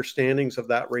many understandings of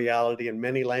that reality and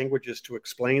many languages to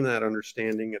explain that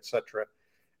understanding, etc.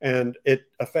 And it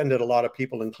offended a lot of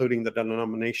people, including the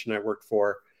denomination I worked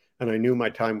for. And I knew my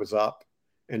time was up.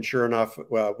 And sure enough,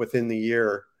 within the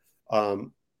year,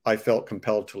 I felt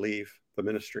compelled to leave the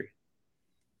ministry.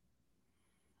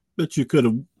 But you could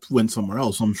have went somewhere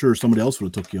else. I'm sure somebody else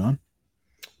would have took you on.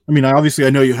 I mean, obviously,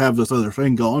 I know you have this other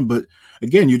thing going, but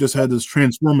again, you just had this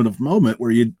transformative moment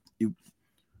where it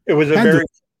was a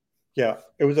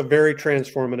very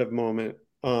transformative moment.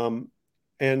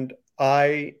 And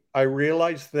I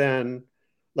realized then,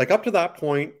 like up to that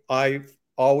point, I've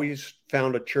always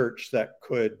found a church that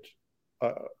could,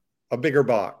 a bigger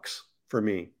box for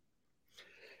me.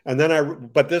 And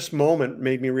then but this moment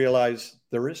made me realize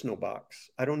there is no box.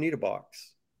 I don't need a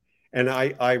box. And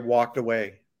I walked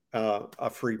away, a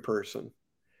free person.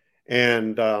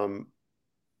 And I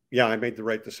made the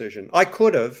right decision. I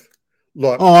could have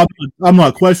looked. Oh, I'm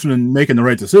not questioning making the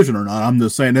right decision or not. I'm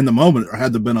just saying in the moment there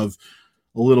had to have been a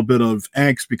little bit of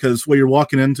angst because you're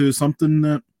walking into something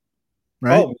that,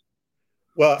 right? Oh,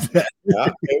 well, yeah,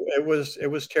 it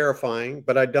was terrifying,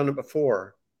 but I'd done it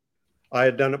before. I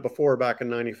had done it before back in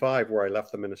 95 where I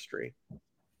left the ministry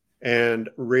and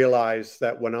realized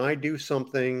that when I do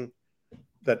something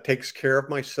that takes care of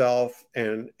myself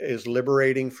and is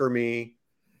liberating for me,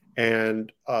 and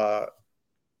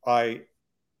I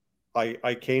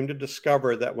came to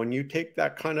discover that when you take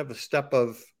that kind of a step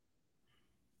of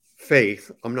faith,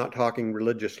 I'm not talking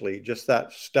religiously, just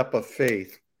that step of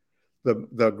faith,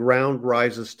 the ground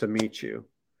rises to meet you,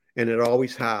 and it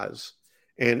always has.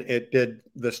 And it did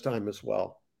this time as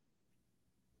well.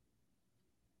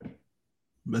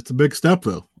 That's a big step,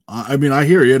 though. I mean, I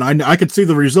hear you, and I could see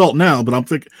the result now, but I'm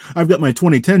thinking, I've got my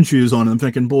 2010 shoes on, and I'm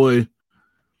thinking, boy,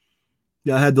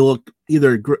 yeah, I had to look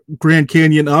either Grand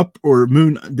Canyon up or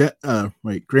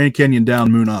Grand Canyon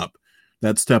down, moon up.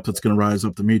 That step that's going to rise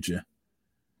up to meet you.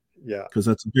 Yeah. Because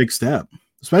that's a big step,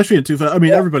 especially in 2000. I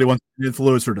mean, everybody wants to be an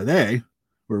influencer today,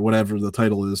 or whatever the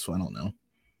title is. I don't know.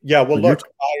 Yeah, well, look,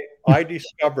 I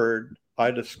discovered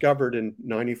in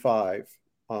 95,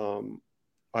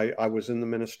 I was in the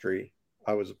ministry.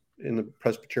 I was in the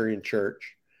Presbyterian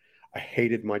church. I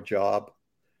hated my job.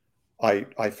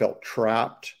 I felt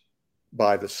trapped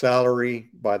by the salary,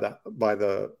 by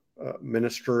the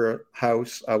minister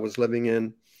house I was living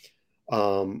in.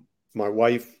 My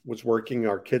wife was working.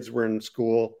 Our kids were in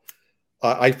school.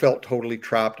 I felt totally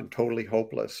trapped and totally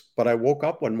hopeless. But I woke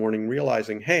up one morning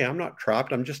realizing, hey, I'm not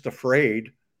trapped. I'm just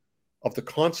afraid of the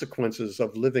consequences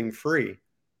of living free.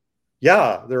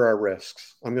 Yeah, there are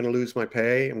risks. I'm going to lose my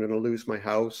pay. I'm going to lose my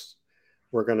house.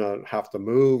 We're going to have to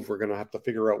move. We're going to have to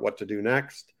figure out what to do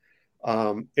next.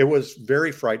 It was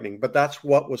very frightening, but that's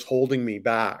what was holding me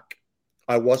back.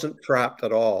 I wasn't trapped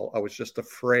at all. I was just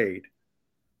afraid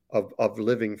of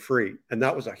living free. And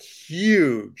that was a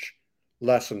huge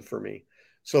lesson for me.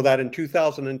 So that in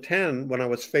 2010, when I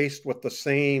was faced with the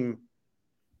same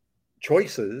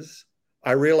choices,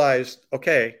 I realized,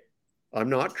 okay, I'm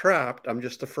not trapped. I'm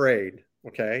just afraid.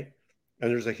 Okay.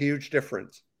 And there's a huge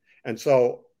difference. And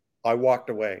so I walked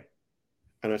away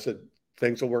and I said,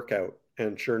 things will work out.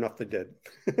 And sure enough, they did.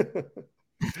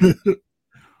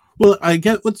 Well,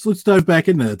 let's dive back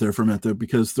into that there for a minute, though,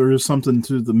 because there is something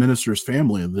to the minister's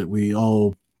family that we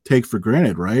all take for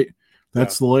granted, right?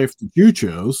 That's the life that you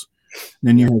chose. And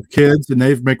then you have kids, and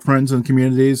they make friends in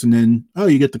communities, and then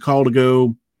you get the call to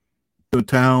go to a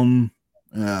town,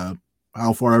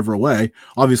 how far ever away.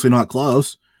 Obviously, not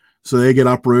close. So they get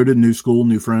uprooted, new school,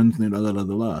 new friends,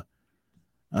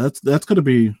 That's going to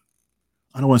be,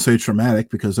 I don't want to say traumatic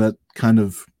because that kind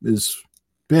of is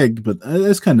big, but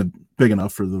it's kind of big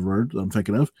enough for the word I'm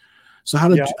thinking of. So how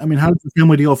did the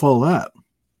family deal with all that?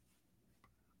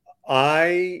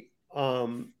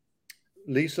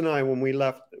 Lisa and I, when we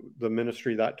left the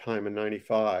ministry that time in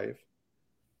 95,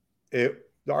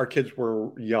 our kids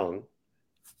were young,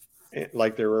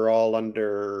 like they were all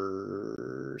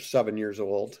under 7 years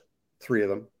old, 3 of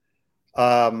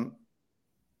them.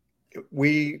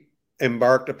 We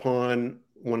embarked upon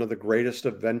one of the greatest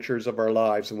adventures of our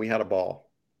lives, and we had a ball.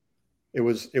 It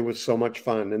was so much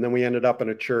fun. And then we ended up in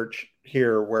a church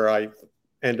here where I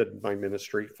ended my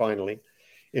ministry finally.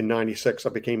 In 96, I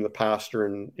became the pastor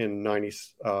in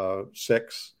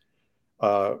 96.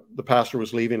 The pastor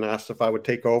was leaving, asked if I would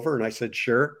take over, and I said,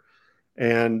 sure.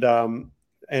 and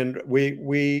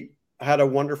we had a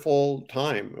wonderful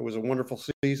time. It was a wonderful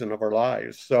season of our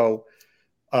lives. So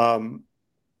um,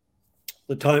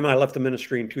 the time I left the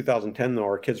ministry in 2010, though,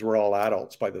 our kids were all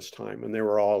adults by this time, and they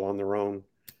were all on their own.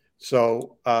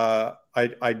 So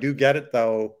I do get it,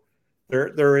 though.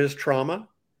 There is trauma,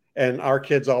 and our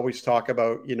kids always talk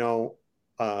about,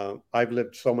 I've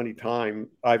lived so many times.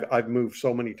 I've moved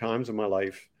so many times in my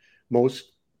life.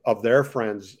 Most of their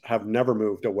friends have never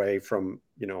moved away from,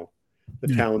 the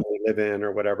town they live in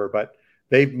or whatever, but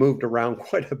they've moved around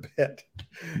quite a bit.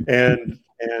 And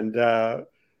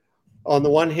on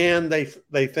the one hand, they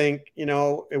think,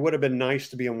 it would have been nice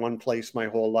to be in one place my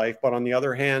whole life. But on the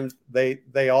other hand,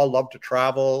 they all love to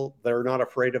travel. They're not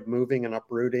afraid of moving and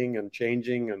uprooting and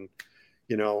changing. And,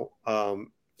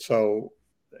 so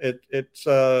it's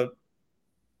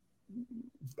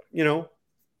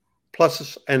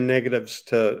pluses and negatives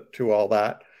to all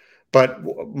that. But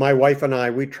my wife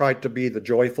and we tried to be the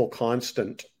joyful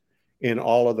constant in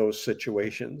all of those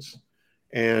situations.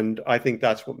 And I think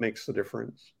that's what makes the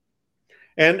difference.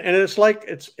 And it's like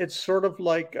it's sort of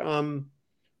like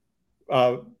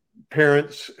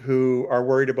parents who are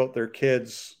worried about their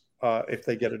kids if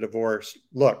they get a divorce.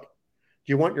 Look, do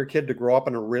you want your kid to grow up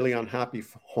in a really unhappy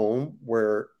home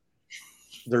where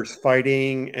there's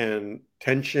fighting and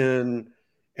tension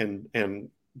and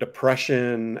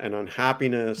depression and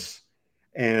unhappiness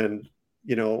and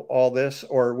all this,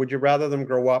 or would you rather them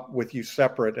grow up with you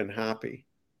separate and happy?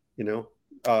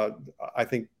 I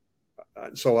think.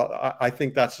 So I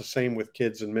think that's the same with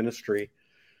kids in ministry.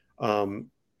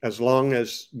 As long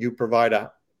as you provide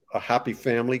a happy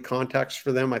family context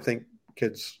for them, I think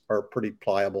kids are pretty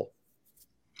pliable,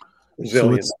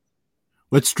 resilient. So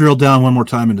let's drill down one more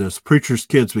time into this. Preachers'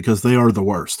 kids, because they are the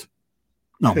worst.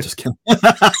 No, I'm just kidding.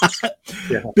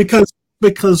 Yeah.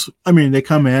 Because I mean, they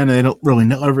come in and they don't really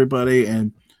know everybody,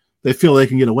 and they feel they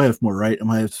can get away with more, right?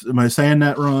 Am I saying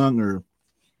that wrong, or?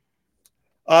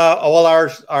 Well,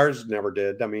 ours never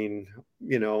did. I mean,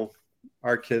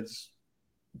 our kids.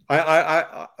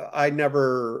 I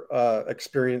never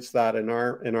experienced that in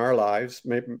our lives.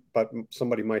 Maybe, but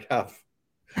somebody might have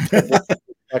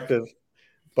perspective.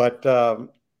 But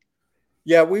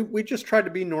yeah, we just tried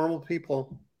to be normal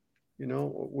people.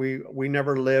 We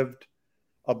never lived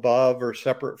above or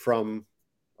separate from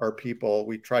our people.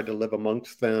 We tried to live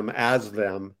amongst them as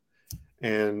them,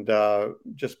 and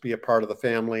just be a part of the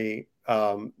family.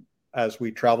 As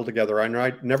we travel together.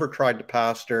 I never tried to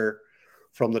pastor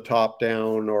from the top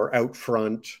down or out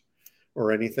front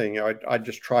or anything. I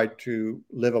just tried to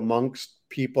live amongst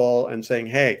people and saying,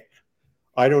 hey,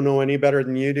 I don't know any better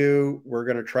than you do. We're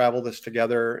going to travel this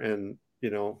together, and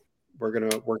we're going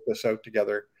to work this out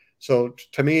together. So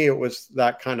to me, it was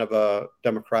that kind of a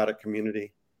democratic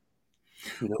community.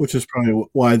 Which is probably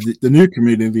why the new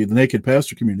community, the Naked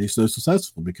Pastor community, is so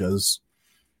successful, because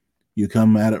you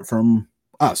come at it from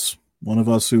us, one of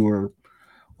us who are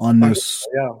on this.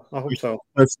 Yeah, I hope so.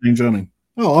 That's the journey.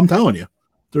 Oh, I'm telling you,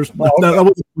 there's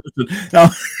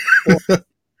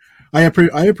I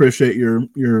appreciate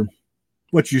your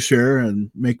what you share,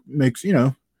 and makes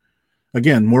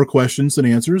again more questions than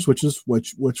answers, which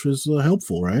was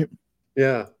helpful, right?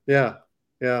 Yeah,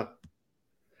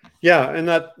 and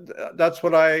that's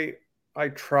what I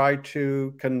try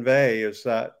to convey, is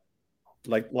that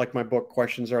like my book,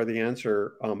 Questions Are the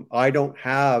Answer. I don't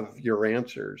have your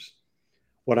answers.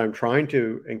 What I'm trying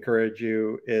to encourage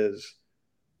you is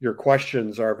your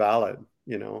questions are valid,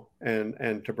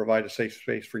 and to provide a safe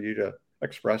space for you to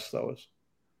express those.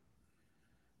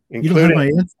 Including, I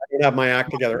don't have my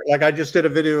act together. Like I just did a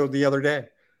video the other day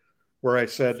where I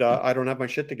said, I don't have my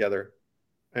shit together.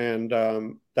 And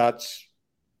that's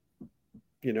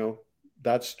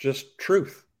just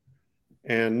truth.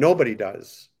 And nobody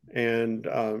does. And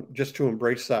just to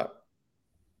embrace that,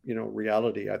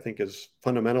 reality, I think, is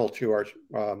fundamental to our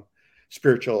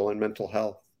spiritual and mental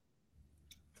health.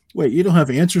 Wait, you don't have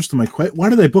answers to my question? Why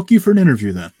do they book you for an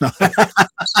interview then? That's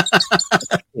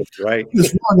right.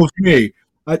 What's wrong with me?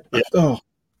 I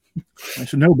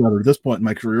should know better at this point in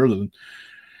my career than.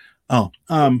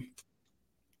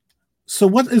 So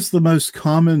what is the most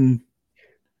common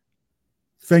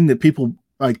thing that people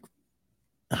like?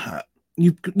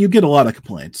 You get a lot of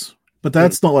complaints, but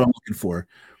that's not what I'm looking for.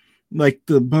 Like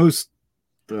the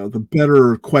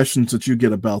better questions that you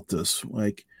get about this,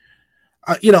 like,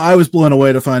 I was blown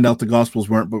away to find out the Gospels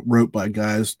weren't wrote by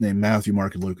guys named Matthew,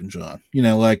 Mark, and Luke, and John.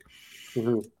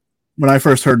 When I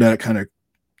first heard that, it kind of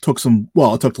took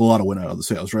it took a lot of wind out of the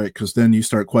sails, right? Because then you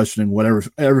start questioning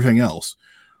everything else.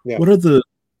 Yeah. What are the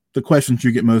questions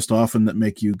you get most often that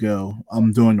make you go,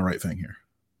 I'm doing the right thing here?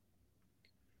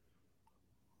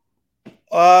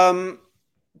 Well,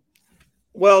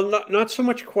 not so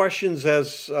much questions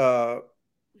as I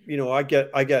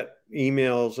get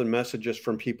emails and messages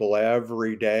from people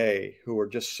every day who are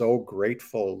just so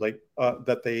grateful,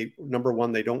 that they, number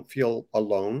one, they don't feel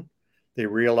alone. They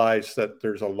realize that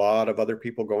there's a lot of other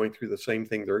people going through the same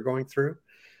thing they're going through.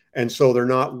 And so they're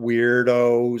not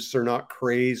weirdos, they're not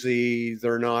crazy,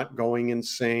 they're not going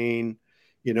insane,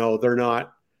 they're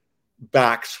not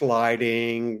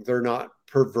backsliding, they're not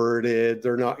perverted,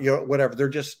 they're not, whatever. They're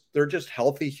just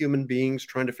healthy human beings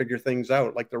trying to figure things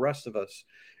out like the rest of us.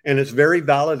 And it's very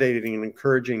validating and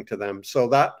encouraging to them. So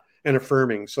that, and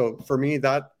affirming. So for me,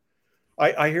 that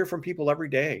I hear from people every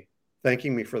day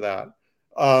thanking me for that.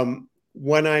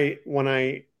 When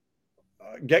I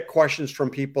get questions from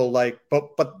people like,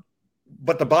 but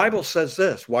the Bible says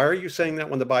this. Why are you saying that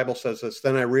when the Bible says this?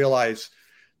 Then I realize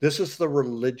this is the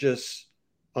religious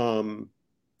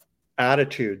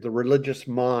attitude, the religious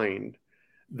mind,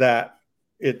 that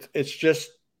it's just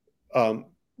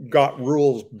got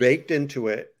rules baked into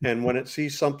it. And when it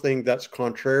sees something that's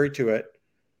contrary to it,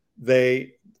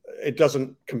 it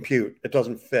doesn't compute, it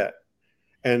doesn't fit.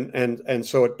 And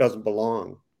so it doesn't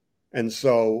belong. And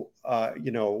so,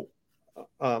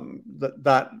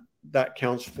 that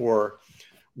counts for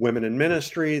women in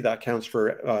ministry, that counts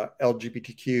for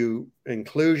LGBTQ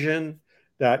inclusion,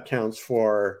 that counts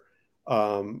for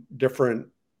different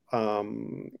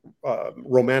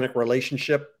romantic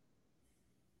relationship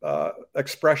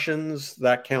expressions,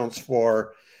 that counts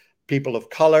for people of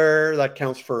color, that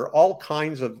counts for all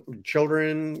kinds of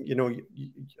children,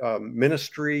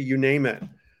 ministry, you name it.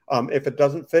 If it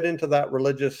doesn't fit into that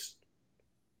religious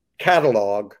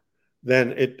catalog,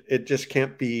 then it just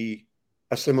can't be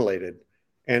assimilated.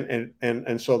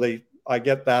 And so I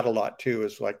get that a lot too.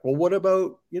 It's like, well, what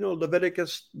about,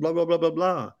 Leviticus, blah, blah, blah, blah,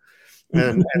 blah.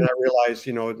 And I realize,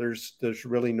 there's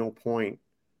really no point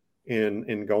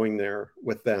in going there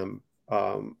with them.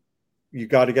 You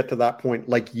got to get to that point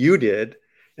like you did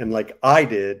and like I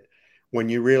did, when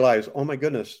you realize, oh my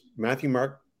goodness, Matthew,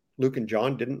 Mark, Luke, and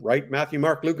John didn't write Matthew,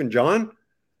 Mark, Luke, and John.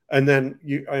 And then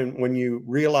when you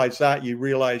realize that, you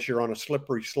realize you're on a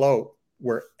slippery slope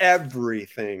where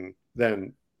everything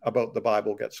then about the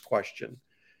Bible gets questioned,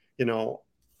 and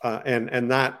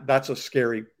that's a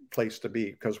scary place to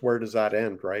be, because where does that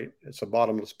end, right? It's a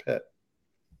bottomless pit.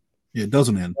 Yeah, it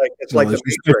doesn't end. It's like the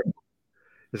Matrix.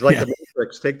 It's like the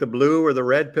Matrix. Take the blue or the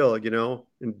red pill,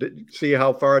 and see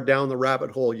how far down the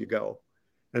rabbit hole you go.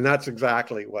 And that's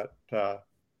exactly what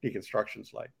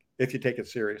deconstruction's like, if you take it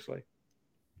seriously.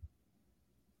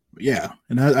 Yeah,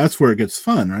 and that's where it gets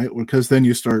fun, right? Because then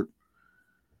you start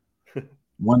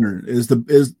wondering,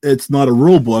 it's not a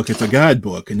rule book, it's a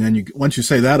guidebook, and then once you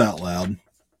say that out loud,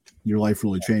 your life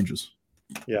really changes.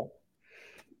 Yeah.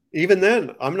 Even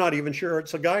then, I'm not even sure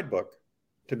it's a guidebook,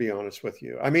 to be honest with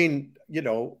you. I mean,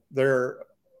 the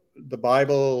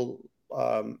Bible,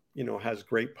 has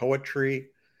great poetry.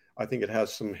 I think it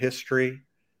has some history.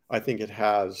 I think it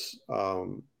has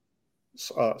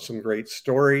some great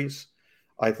stories.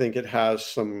 I think it has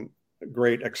some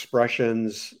great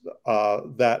expressions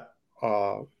that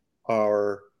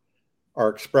are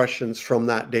expressions from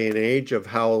that day and age of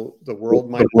how the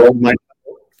world might,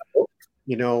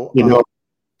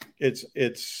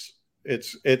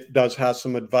 it does have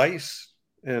some advice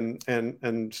and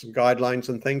some guidelines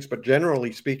and things, but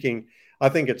generally speaking, I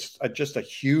think it's just a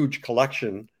huge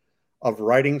collection of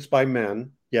writings by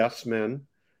men, yes, men,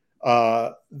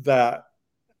 that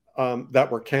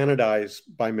were canonized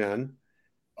by men,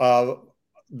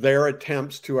 their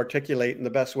attempts to articulate in the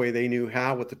best way they knew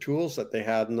how, with the tools that they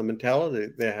had and the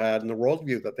mentality they had and the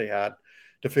worldview that they had,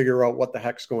 to figure out what the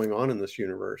heck's going on in this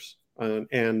universe.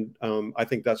 And I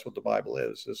think that's what the Bible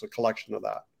is a collection of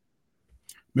that.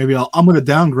 Maybe I'm going to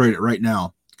downgrade it right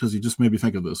now, because you just made me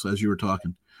think of this as you were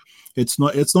talking. It's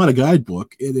not a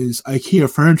guidebook. It is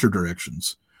IKEA furniture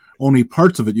directions. Only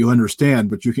parts of it you understand,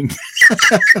 but you can.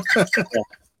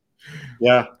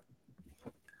 Yeah,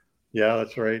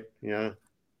 that's right. Yeah.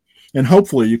 And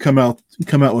hopefully you come out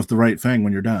with the right thing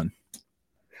when you're done.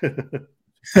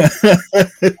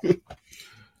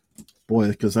 Boy,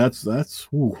 because that's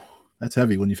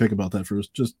heavy when you think about that for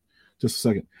just a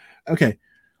second. Okay.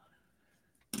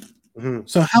 Mm-hmm.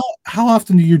 So how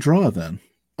often do you draw then?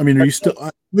 I mean, are you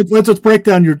still? Let's break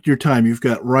down your time. You've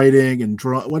got writing and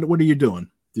draw. What are you doing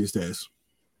these days?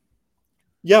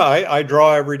 Yeah, I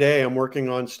draw every day. I'm working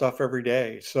on stuff every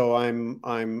day. So I'm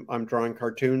drawing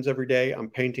cartoons every day.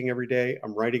 I'm painting every day.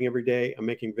 I'm writing every day. I'm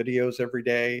making videos every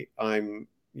day. I'm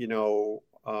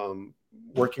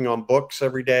working on books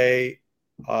every day.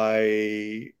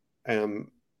 I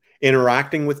am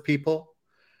interacting with people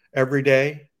every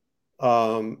day.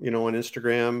 on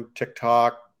Instagram,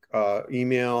 TikTok,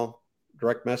 email,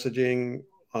 direct messaging,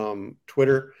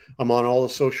 Twitter. I'm on all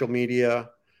the social media,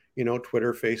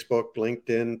 Twitter, Facebook,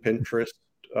 LinkedIn, Pinterest,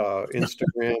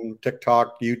 Instagram,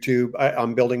 TikTok, YouTube.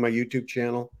 I'm building my YouTube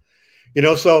channel,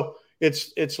 so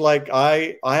it's like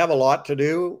I have a lot to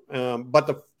do.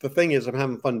 But the thing is, I'm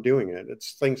having fun doing it.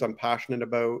 It's things I'm passionate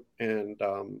about. And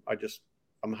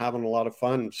I'm having a lot of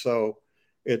fun. So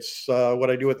it's what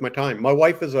I do with my time. My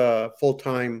wife is a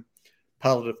full-time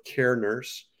palliative care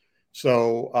nurse.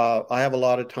 So I have a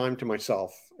lot of time to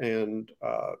myself, and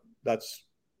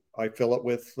I fill it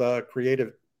with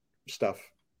creative stuff.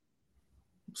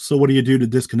 So what do you do to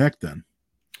disconnect then?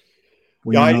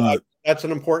 That's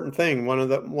an important thing. One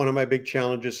of my big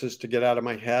challenges is to get out of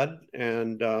my head.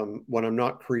 And when I'm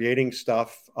not creating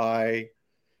stuff, I'm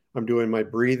doing my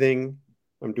breathing.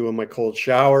 I'm doing my cold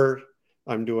shower.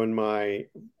 I'm doing my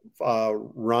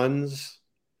runs.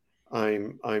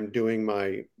 I'm doing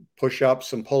my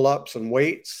push-ups and pull-ups and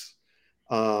weights.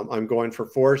 I'm going for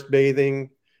forest bathing.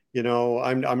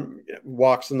 I'm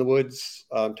walks in the woods,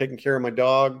 taking care of my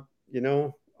dog,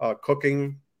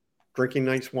 cooking, drinking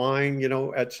nice wine,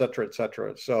 et cetera, et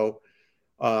cetera. So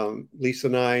Lisa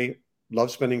and I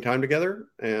love spending time together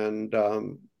and,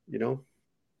 doing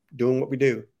what we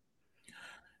do.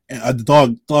 And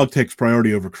the dog takes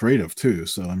priority over creative too.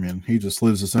 So, I mean, he just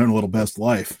lives his own little best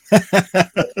life.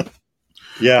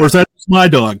 Yeah. Of course, that's my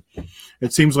dog.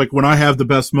 It seems like when I have the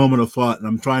best moment of thought and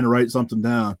I'm trying to write something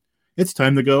down, it's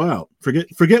time to go out.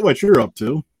 Forget what you're up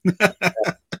to.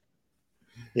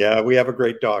 Yeah, we have a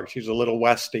great dog. She's a little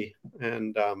Westie,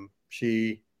 and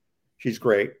she's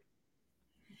great.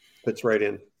 Fits right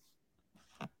in.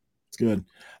 It's good.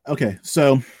 Okay,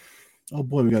 so, oh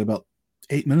boy, we got about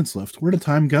 8 minutes left. Where did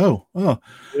time go? Oh,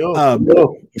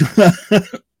 no.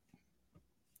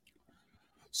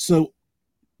 So,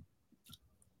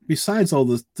 besides all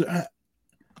this,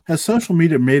 has social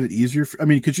media made it easier?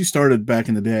 Because you started back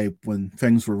in the day when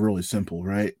things were really simple,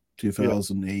 right?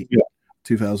 2008,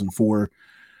 2004.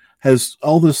 Has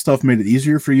all this stuff made it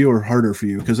easier for you or harder for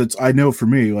you? Because I know for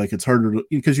me, like it's harder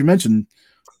because you mentioned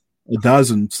a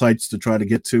dozen sites to try to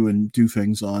get to and do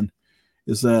things on.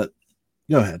 Is that,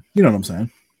 go ahead. You know what I'm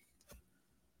saying?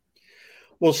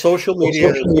 Well, social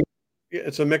media,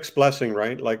 it's a mixed blessing,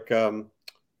 right? Like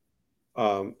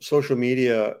social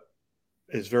media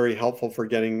is very helpful for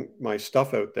getting my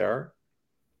stuff out there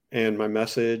and my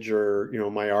message or,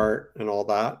 my art and all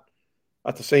that.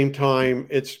 At the same time,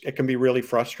 it can be really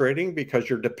frustrating because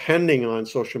you're depending on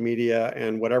social media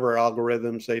and whatever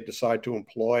algorithms they decide to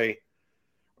employ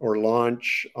or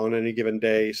launch on any given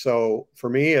day. So for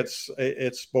me, it's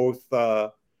both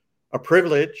a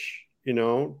privilege,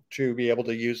 to be able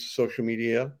to use social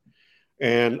media,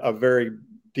 and a very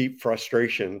deep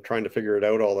frustration trying to figure it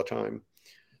out all the time.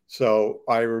 So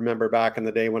I remember back in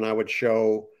the day when I would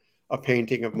show a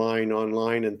painting of mine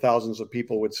online and thousands of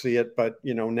people would see it. But,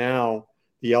 now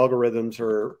the algorithms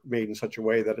are made in such a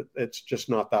way that it's just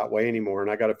not that way anymore.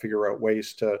 And I got to figure out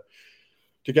ways to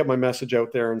get my message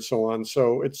out there and so on.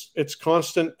 So it's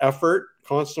constant effort,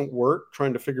 constant work,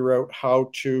 trying to figure out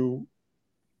how to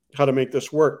make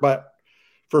this work. But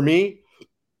for me,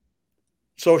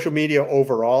 social media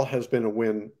overall has been a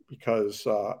win because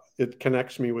it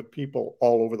connects me with people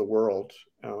all over the world.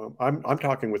 I'm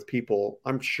talking with people,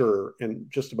 I'm sure, in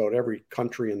just about every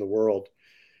country in the world.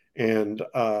 And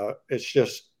it's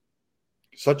just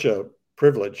such a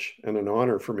privilege and an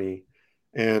honor for me.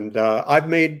 And I've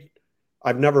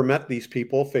never met these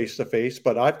people face to face,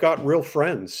 but I've got real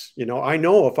friends. I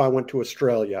know if I went to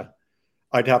Australia,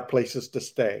 I'd have places to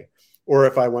stay. Or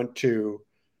if I went to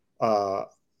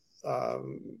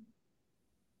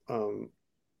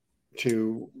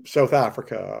South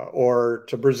Africa or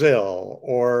to Brazil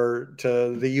or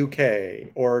to the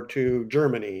UK or to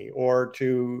Germany or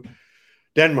to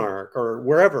Denmark or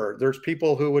wherever, there's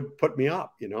people who would put me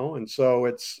up, and so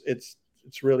it's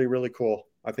really, really cool.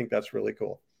 I think that's really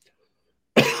cool.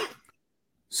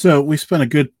 So we spent a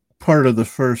good part of the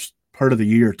first part of the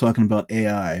year talking about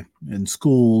AI in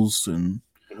schools and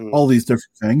all these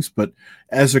different things, but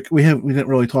we didn't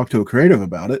really talk to a creative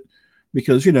about it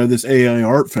because this AI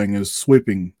art thing is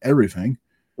sweeping everything.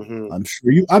 Mm-hmm.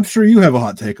 I'm sure you have a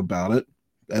hot take about it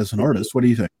as an artist. What do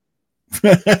you think?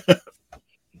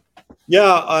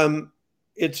 Yeah,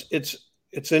 it's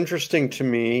interesting to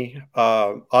me.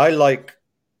 I like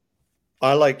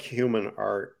human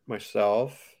art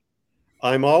myself.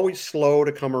 I'm always slow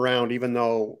to come around, even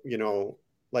though,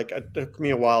 like it took me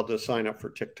a while to sign up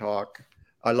for TikTok.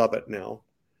 I love it now.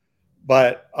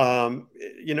 But,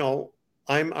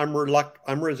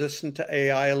 I'm resistant to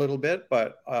AI a little bit,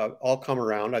 but I'll come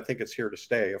around. I think it's here to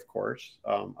stay, of course,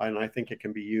 and I think it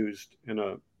can be used in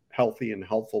a healthy and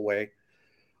helpful way.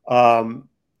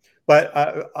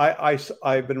 But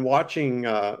I've been watching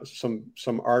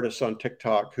some artists on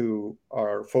TikTok who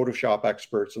are Photoshop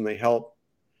experts, and they help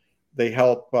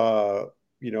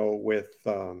with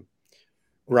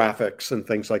graphics and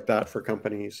things like that for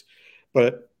companies.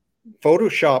 But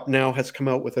Photoshop now has come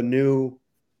out with a new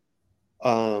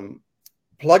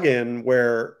plugin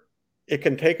where it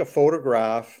can take a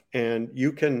photograph and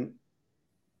you can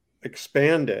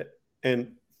expand it,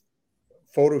 and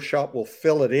Photoshop will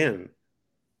fill it in.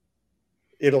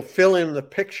 It'll fill in the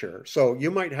picture. So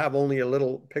you might have only a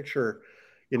little picture,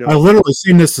 I literally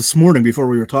seen this morning before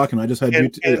we were talking. I just had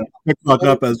TikTok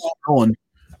up as scrolling.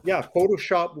 Yeah,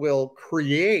 Photoshop will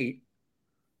create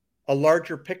a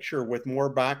larger picture with more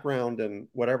background and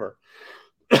whatever.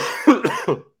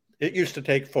 It used to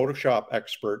take Photoshop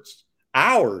experts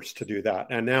hours to do that,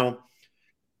 and now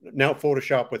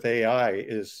Photoshop with AI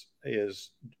is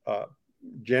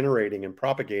generating and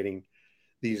propagating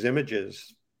these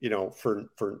images,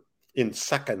 for in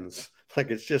seconds. Like,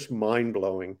 it's just mind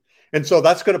blowing, and so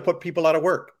that's going to put people out of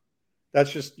work.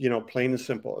 That's just plain and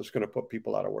simple. It's going to put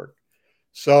people out of work.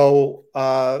 So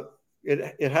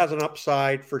it has an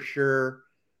upside for sure.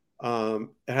 It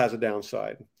has a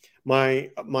downside. My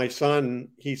son,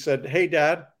 he said, "Hey,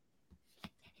 Dad,"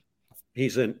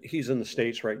 he's in the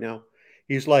States right now.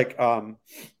 He's like, I'm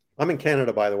in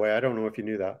Canada, by the way. I don't know if you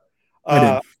knew that.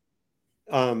 I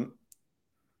did.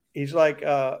 He's like,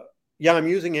 yeah, I'm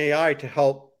using AI to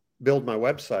help build my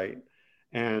website.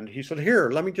 And he said, "Here,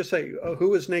 let me just say,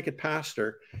 who is Naked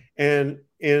Pastor?" And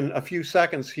in a few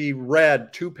seconds, he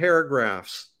read 2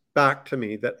 paragraphs back to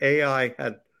me that AI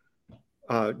had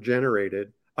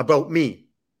generated about me.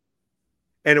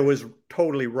 And it was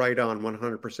totally right on,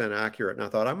 100% accurate. And I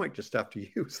thought I might just have to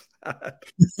use that.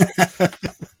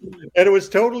 And it was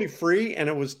totally free, and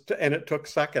it took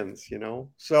seconds,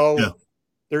 So yeah.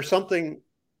 There's something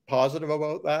positive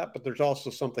about that, but there's also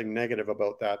something negative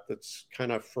about that that's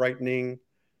kind of frightening.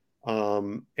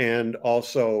 And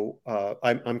also,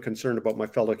 I'm concerned about my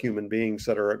fellow human beings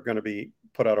that are going to be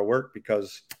put out of work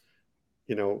because,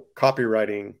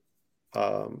 copywriting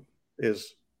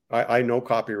is. I know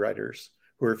copywriters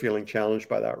who are feeling challenged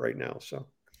by that right now. So,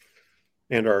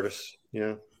 and artists,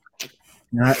 yeah.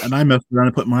 And I messed around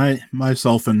and put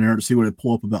myself in there to see what it'd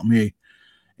pull up about me,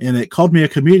 and it called me a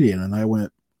comedian, and I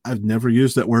went, I've never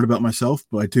used that word about myself,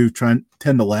 but I do tend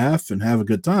to laugh and have a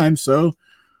good time. So,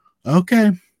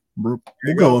 okay, we'll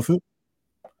go with it.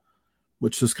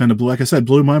 Which just kind of, like I said,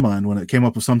 blew my mind when it came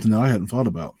up with something that I hadn't thought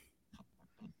about.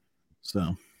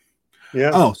 So,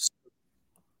 yeah. Oh,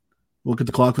 look at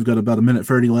the clock. We've got about a minute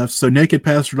 30 left. So,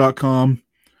 nakedpastor.com.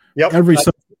 Yep.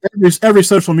 Every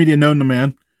social media known to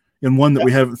man, and one that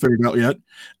we haven't figured out yet.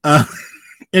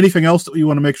 Anything else that you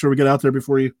want to make sure we get out there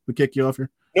before we kick you off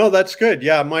here? No, that's good.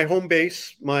 Yeah, my home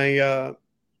base, my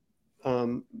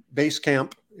base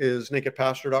camp is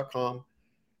nakedpastor.com.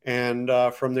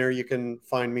 And from there, you can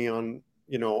find me on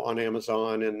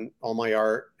Amazon, and all my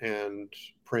art and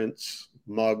prints,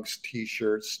 mugs,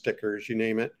 T-shirts, stickers, you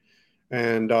name it.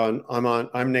 And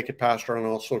I'm Naked Pastor on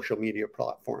all social media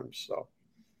platforms. So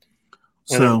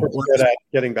I'm pretty good at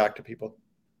getting back to people.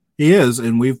 He is,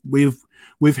 and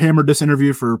we've hammered this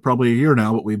interview for probably a year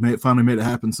now, but we've finally made it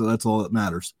happen. So that's all that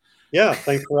matters. Yeah,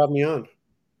 thanks for having me on.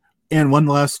 And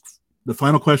the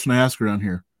final question I ask around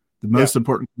here, the most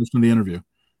important question of the interview: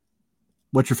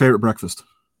 what's your favorite breakfast?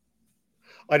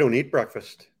 I don't eat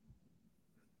breakfast.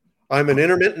 I'm an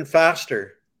intermittent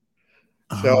faster.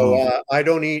 So I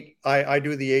don't eat. I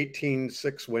do the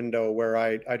 18-6 window where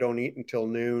I don't eat until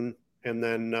noon, and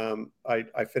then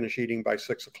I finish eating by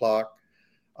 6 o'clock.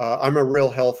 I'm a real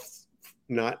health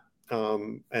nut,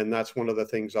 and that's one of the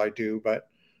things I do. But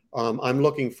I'm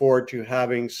looking forward to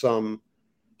having some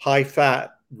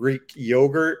high-fat Greek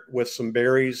yogurt with some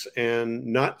berries and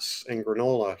nuts and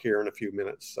granola here in a few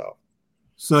minutes.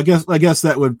 So I guess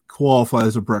that would qualify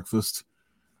as a breakfast,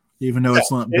 even though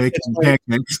it's not bacon and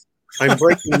pancakes. I'm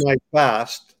breaking my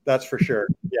fast, that's for sure.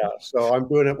 Yeah, so I'm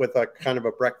doing it with a kind of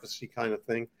a breakfasty kind of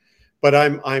thing. But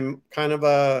I'm kind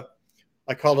of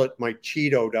I call it my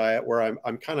Cheeto diet, where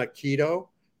I'm kind of keto,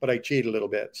 but I cheat a little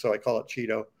bit, so I call it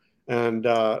Cheeto. And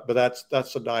but that's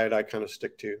the diet I kind of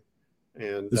stick to.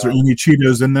 And is there any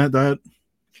Cheetos in that diet?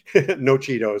 No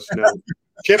Cheetos, no.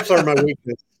 Chips are my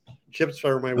weakness.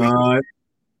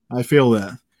 I feel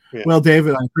that. Yeah. Well,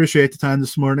 David, I appreciate the time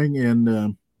this morning,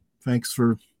 and thanks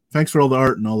for all the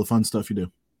art and all the fun stuff you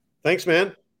do. Thanks,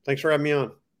 man. Thanks for having me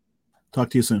on. Talk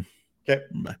to you soon. Okay.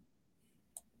 Bye.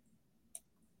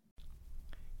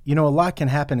 You know, a lot can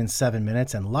happen in 7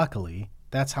 minutes, and luckily,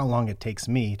 that's how long it takes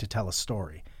me to tell a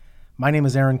story. My name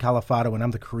is Aaron Califato, and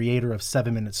I'm the creator of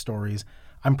 7-Minute Stories.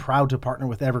 I'm proud to partner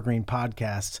with Evergreen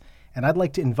Podcasts, and I'd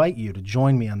like to invite you to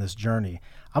join me on this journey.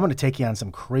 I'm going to take you on some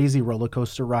crazy roller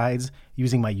coaster rides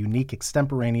using my unique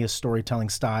extemporaneous storytelling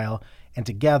style, and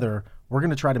together, we're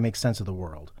going to try to make sense of the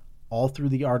world, all through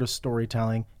the art of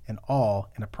storytelling and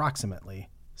all in approximately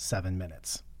 7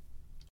 minutes.